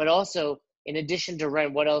 but also in addition to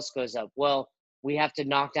rent, what else goes up? Well, we have to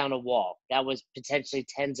knock down a wall. That was potentially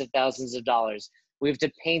tens of thousands of dollars. We have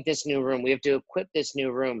to paint this new room. We have to equip this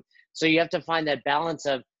new room. So you have to find that balance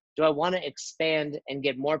of, do I want to expand and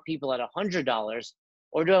get more people at $100,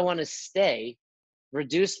 or do I want to stay,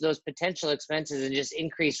 reduce those potential expenses and just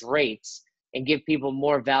increase rates and give people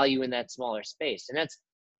more value in that smaller space? And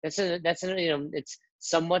it's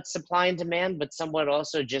somewhat supply and demand, but somewhat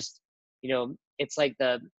also just, it's like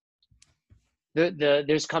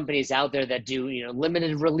there's companies out there that do,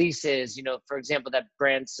 limited releases, for example, that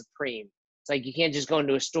brand Supreme. It's like you can't just go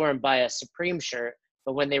into a store and buy a Supreme shirt,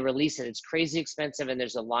 but when they release it, it's crazy expensive and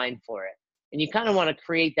there's a line for it. And you kind of want to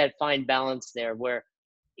create that fine balance there where,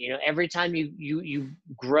 every time you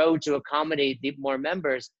grow to accommodate more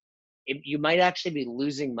members, you might actually be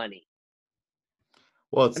losing money.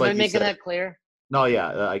 Well, it's Am I like you making said. that clear? No,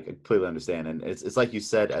 yeah, I completely understand, and it's like you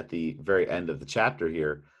said at the very end of the chapter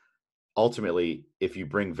here. Ultimately, if you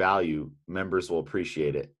bring value, members will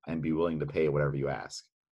appreciate it and be willing to pay whatever you ask.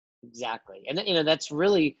 Exactly. And, that's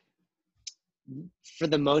really, for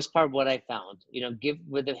the most part, what I found. Give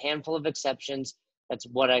with a handful of exceptions, that's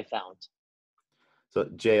what I found. So,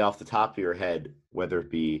 Jay, off the top of your head, whether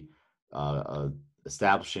it be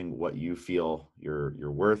establishing what you feel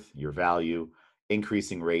your worth, your value,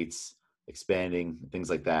 increasing rates, expanding, things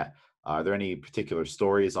like that, are there any particular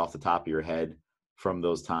stories off the top of your head from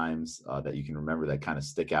those times that you can remember that kind of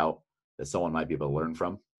stick out that someone might be able to learn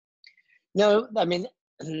from? No, I mean,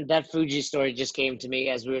 that Fuji story just came to me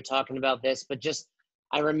as we were talking about this, but just,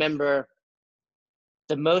 I remember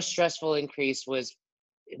the most stressful increase was,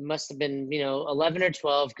 it must have been, 11 or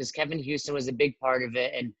 12, because Kevin Houston was a big part of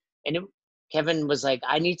it. Kevin was like,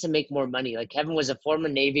 I need to make more money. Like, Kevin was a former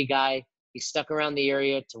Navy guy. He stuck around the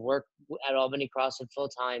area to work at Albany CrossFit full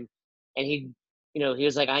time. And he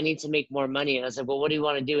was like, I need to make more money. And I was like, well, what do you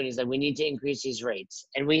want to do? And he's like, we need to increase these rates.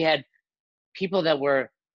 And we had people that were,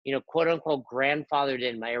 quote unquote, grandfathered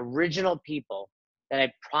in, my original people that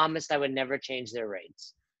I promised I would never change their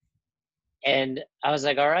rates. And I was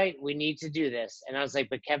like, all right, we need to do this. And I was like,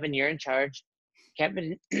 but Kevin, you're in charge.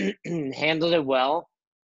 Kevin handled it well.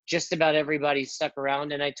 Just about everybody stuck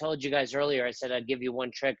around. And I told you guys earlier, I said I'd give you one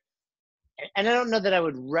trick. And I don't know that I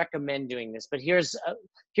would recommend doing this, but here's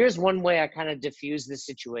one way I kind of diffuse the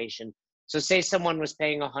situation. So say someone was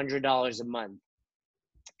paying $100 a month,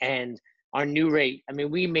 and our new rate, I mean,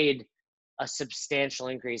 we made a substantial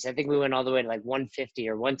increase. I think we went all the way to like 150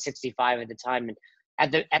 or 165 at the time.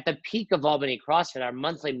 And at the peak of Albany CrossFit, our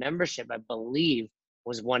monthly membership, I believe,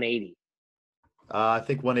 was 180. I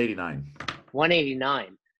think 189.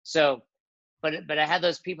 189. So, but I had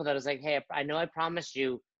those people that was like, hey, I know I promised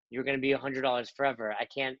you're going to be $100 forever. I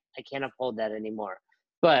can't uphold that anymore.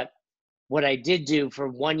 But what I did do for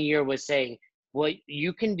 1 year was say, what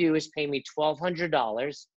you can do is pay me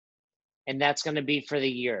 $1,200, and that's going to be for the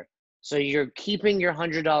year. So you're keeping your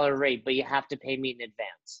 $100 rate, but you have to pay me in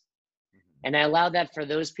advance. And I allowed that for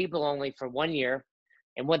those people only for 1 year.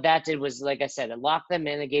 And what that did was, like I said, it locked them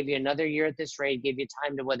in. It gave you another year at this rate, gave you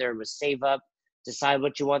time to, whether it was save up, decide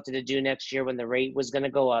what you wanted to do next year when the rate was going to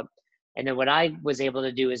go up. And then what I was able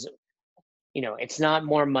to do is, it's not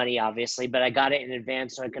more money, obviously, but I got it in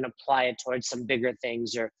advance so I can apply it towards some bigger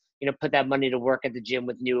things, or, put that money to work at the gym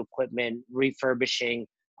with new equipment, refurbishing,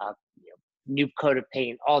 new coat of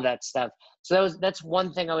paint, all that stuff. So that's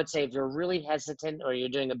one thing I would say. If you're really hesitant or you're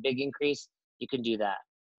doing a big increase, you can do that.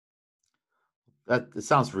 That it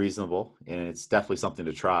sounds reasonable, and it's definitely something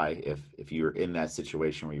to try if you're in that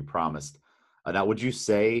situation where you promised. Now, would you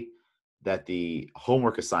say that the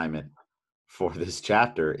homework assignment for this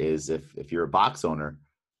chapter is, if you're a box owner,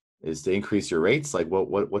 is to increase your rates? Like,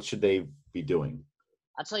 what should they be doing?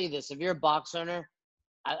 I'll tell you this: if you're a box owner,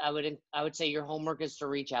 I would say your homework is to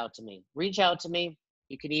reach out to me. Reach out to me.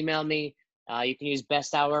 You can email me. You can use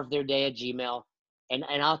best hour of their day at Gmail, and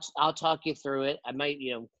I'll talk you through it. I might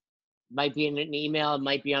be in an email, it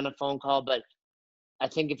might be on a phone call, but I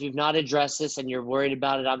think if you've not addressed this and you're worried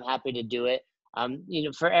about it, I'm happy to do it.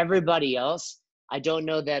 For everybody else, I don't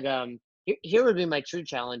know that. here would be my true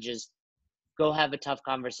challenge is go have a tough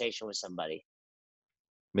conversation with somebody.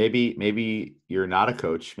 Maybe you're not a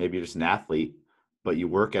coach, maybe you're just an athlete, but you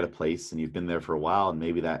work at a place and you've been there for a while, and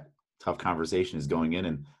maybe that tough conversation is going in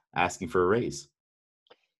and asking for a raise.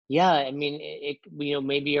 Yeah, I mean,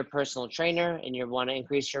 maybe you're a personal trainer and you want to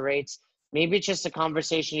increase your rates. Maybe it's just a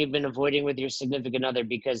conversation you've been avoiding with your significant other,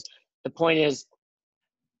 because the point is,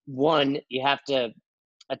 one, you have to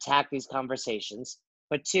attack these conversations,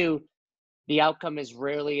 but two, the outcome is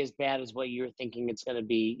rarely as bad as what you're thinking it's going to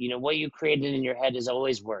be. What you created in your head is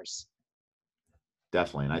always worse.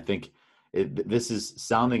 Definitely. And I think this is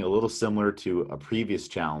sounding a little similar to a previous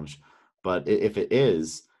challenge, but if it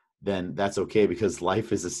is, then that's okay, because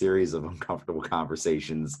life is a series of uncomfortable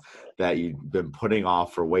conversations that you've been putting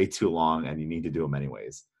off for way too long, and you need to do them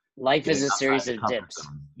anyways. Life is Getting a outside series the of comfort dips.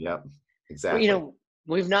 zone. Yep, Well, exactly.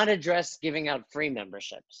 we've not addressed giving out free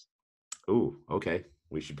memberships. Ooh, okay.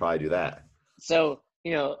 We should probably do that. So,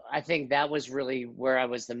 I think that was really where I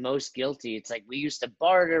was the most guilty. It's like we used to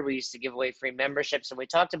barter, we used to give away free memberships, and we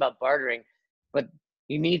talked about bartering, but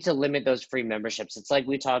you need to limit those free memberships. It's like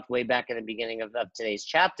we talked way back in the beginning of today's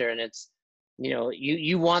chapter, and it's,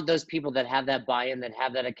 you want those people that have that buy-in, that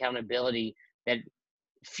have that accountability, that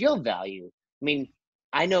feel value. I mean,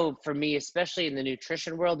 I know for me, especially in the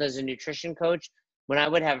nutrition world as a nutrition coach, when I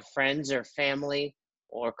would have friends or family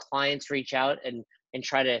or clients reach out and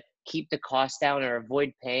try to keep the cost down or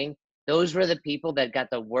avoid paying, those were the people that got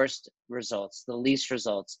the worst results, the least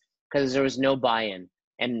results, because there was no buy-in.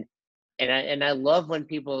 And I love when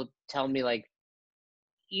people tell me, like,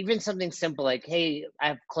 even something simple like, hey, I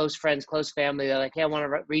have close friends, close family. They're like, hey, I want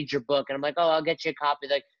to read your book. And I'm like, oh, I'll get you a copy.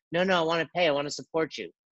 They're like, no, I want to pay. I want to support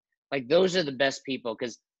you. Like, those are the best people,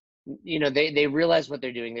 because they realize what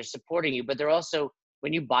they're doing. They're supporting you, but they're also,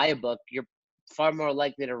 when you buy a book, you're far more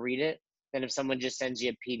likely to read it than if someone just sends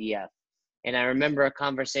you a PDF. And I remember a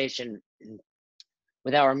conversation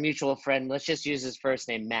with our mutual friend. Let's just use his first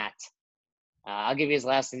name, Matt. I'll give you his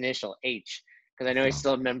last initial, H, because I know he's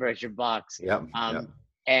still a member at your box. Yep. Yep.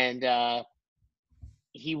 And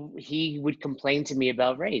he would complain to me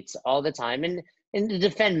about rates all the time, and to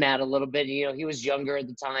defend Matt a little bit, he was younger at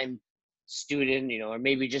the time, student, or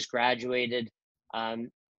maybe just graduated, and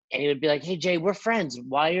he would be like, hey Jay, we're friends,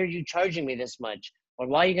 why are you charging me this much, or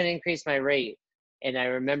why are you going to increase my rate? And I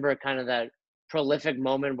remember kind of that prolific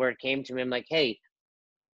moment where it came to me. I'm like, hey,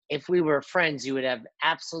 if we were friends, you would have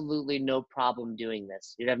absolutely no problem doing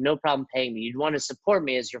this. You'd have no problem paying me. You'd want to support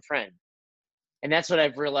me as your friend. And that's what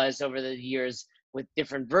I've realized over the years with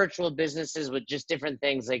different virtual businesses, with just different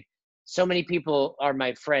things. Like, so many people are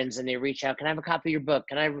my friends and they reach out, can I have a copy of your book?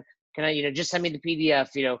 Can I, just send me the PDF?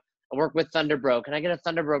 I work with Thunderbro. Can I get a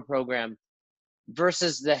Thunderbro program?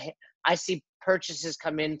 Versus I see purchases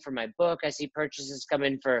come in for my book. I see purchases come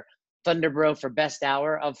in for Thunderbro, for Best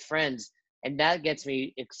Hour, of friends. And that gets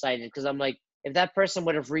me excited, because I'm like, if that person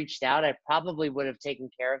would have reached out, I probably would have taken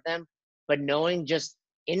care of them. But knowing just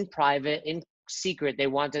in private, in secret, they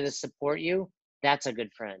wanted to support you, that's a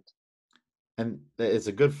good friend. And it's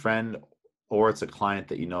a good friend, or it's a client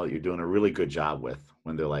that you know that you're doing a really good job with,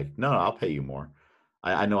 when they're like, no, I'll pay you more.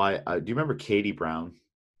 I know. Do you remember Katie Brown?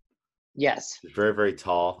 Yes. She's very, very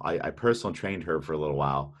tall. I personally trained her for a little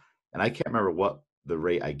while, and I can't remember what the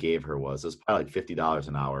rate I gave her was. It was probably like $50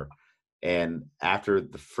 an hour. And after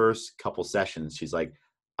the first couple sessions, she's like,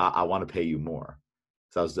 I want to pay you more.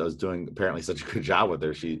 So I was doing apparently such a good job with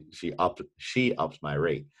her. She upped my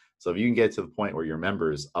rate. So if you can get to the point where your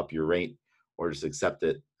members up your rate, or just accept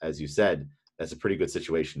it, as you said, that's a pretty good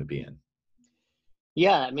situation to be in.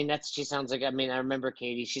 Yeah, I mean, she sounds like, I mean, I remember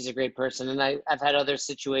Katie, she's a great person. And I've had other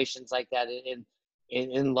situations like that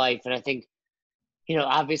in life. And I think,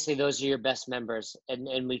 obviously those are your best members.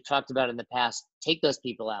 And we've talked about in the past, take those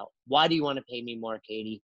people out. Why do you want to pay me more,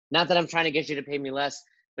 Katie? Not that I'm trying to get you to pay me less,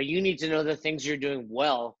 but you need to know the things you're doing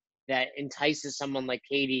well that entices someone like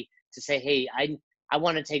Katie to say, hey, I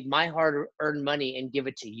want to take my hard earned money and give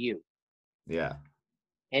it to you. Yeah.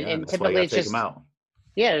 And, Yeah. And and that's why you typically got it's to take them just, out.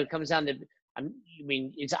 yeah, it comes down to, I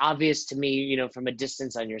mean, it's obvious to me, from a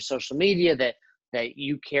distance on your social media that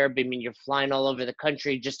you care. But I mean, you're flying all over the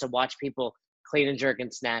country just to watch people clean and jerk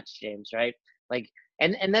and snatch, James, right? Like,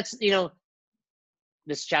 and that's,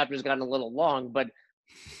 this chapter's gotten a little long, but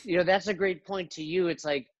that's a great point to you. It's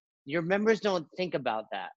like, your members don't think about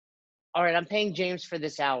that. All right, I'm paying James for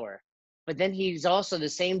this hour, but then he's also the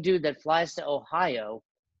same dude that flies to Ohio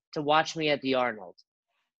to watch me at the Arnold.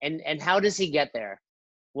 And how does he get there?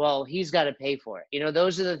 Well, he's got to pay for it.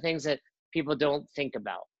 Those are the things that people don't think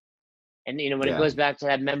about. And when it Yeah. goes back to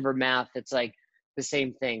that member math, it's like the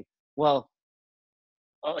same thing. Well,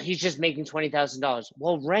 oh, he's just making $20,000.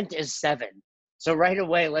 Well, rent is 7. So right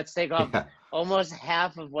away, let's take off Yeah. almost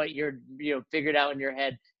half of what you're figured out in your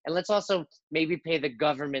head, and let's also maybe pay the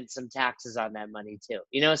government some taxes on that money too.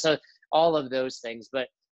 So all of those things. But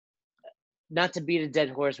not to beat a dead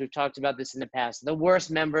horse, we've talked about this in the past. The worst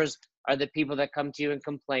members are the people that come to you and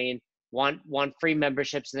complain, want free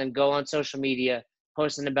memberships, and then go on social media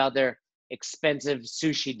posting about their expensive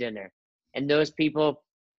sushi dinner. And those people,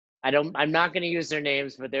 I'm not going to use their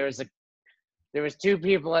names, but there was 2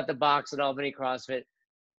 people at the box at Albany CrossFit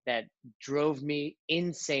that drove me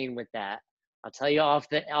insane with that. I'll tell you off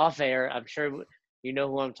air. I'm sure you know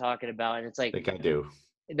who I'm talking about. And it's I like, think I do.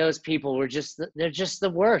 those people they're just the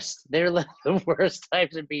worst. They're the worst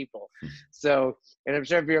types of people. So, and I'm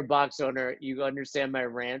sure if you're a box owner, you understand my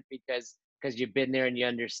rant because you've been there and you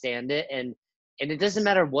understand it. And it doesn't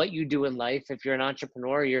matter what you do in life. If you're an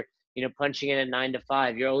entrepreneur, you're, punching in at 9 to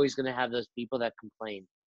 5, you're always going to have those people that complain.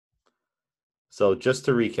 So just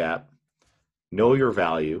to recap, know your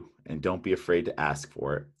value and don't be afraid to ask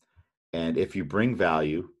for it. And if you bring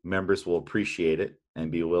value, members will appreciate it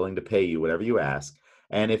and be willing to pay you whatever you ask.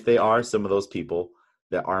 And if they are some of those people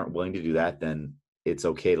that aren't willing to do that, then it's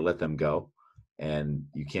okay to let them go. And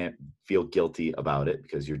you can't feel guilty about it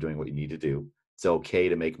because you're doing what you need to do. It's okay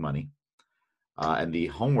to make money. And the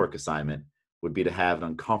homework assignment would be to have an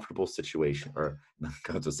uncomfortable situation or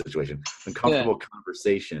uncomfortable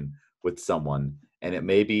conversation with someone. And it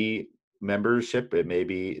may be membership, it may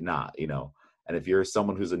be not, And if you're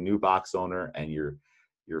someone who's a new box owner and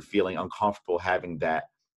you're feeling uncomfortable having that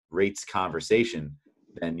rates conversation,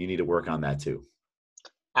 then you need to work on that too.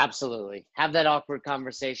 Absolutely. Have that awkward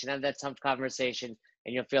conversation, have that tough conversation,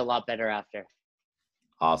 and you'll feel a lot better after.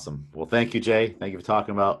 Awesome. Well, thank you, Jay. Thank you for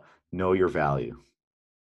talking about know your value.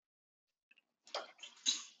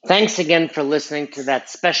 Thanks again for listening to that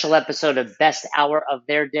special episode of Best Hour of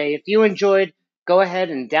Their Day. If you enjoyed, go ahead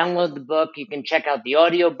and download the book. You can check out the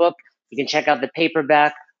audio book. You can check out the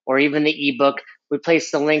paperback or even the ebook. We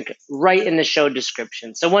place the link right in the show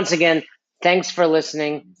description. So once again, thanks for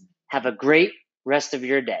listening. Have a great rest of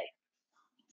your day.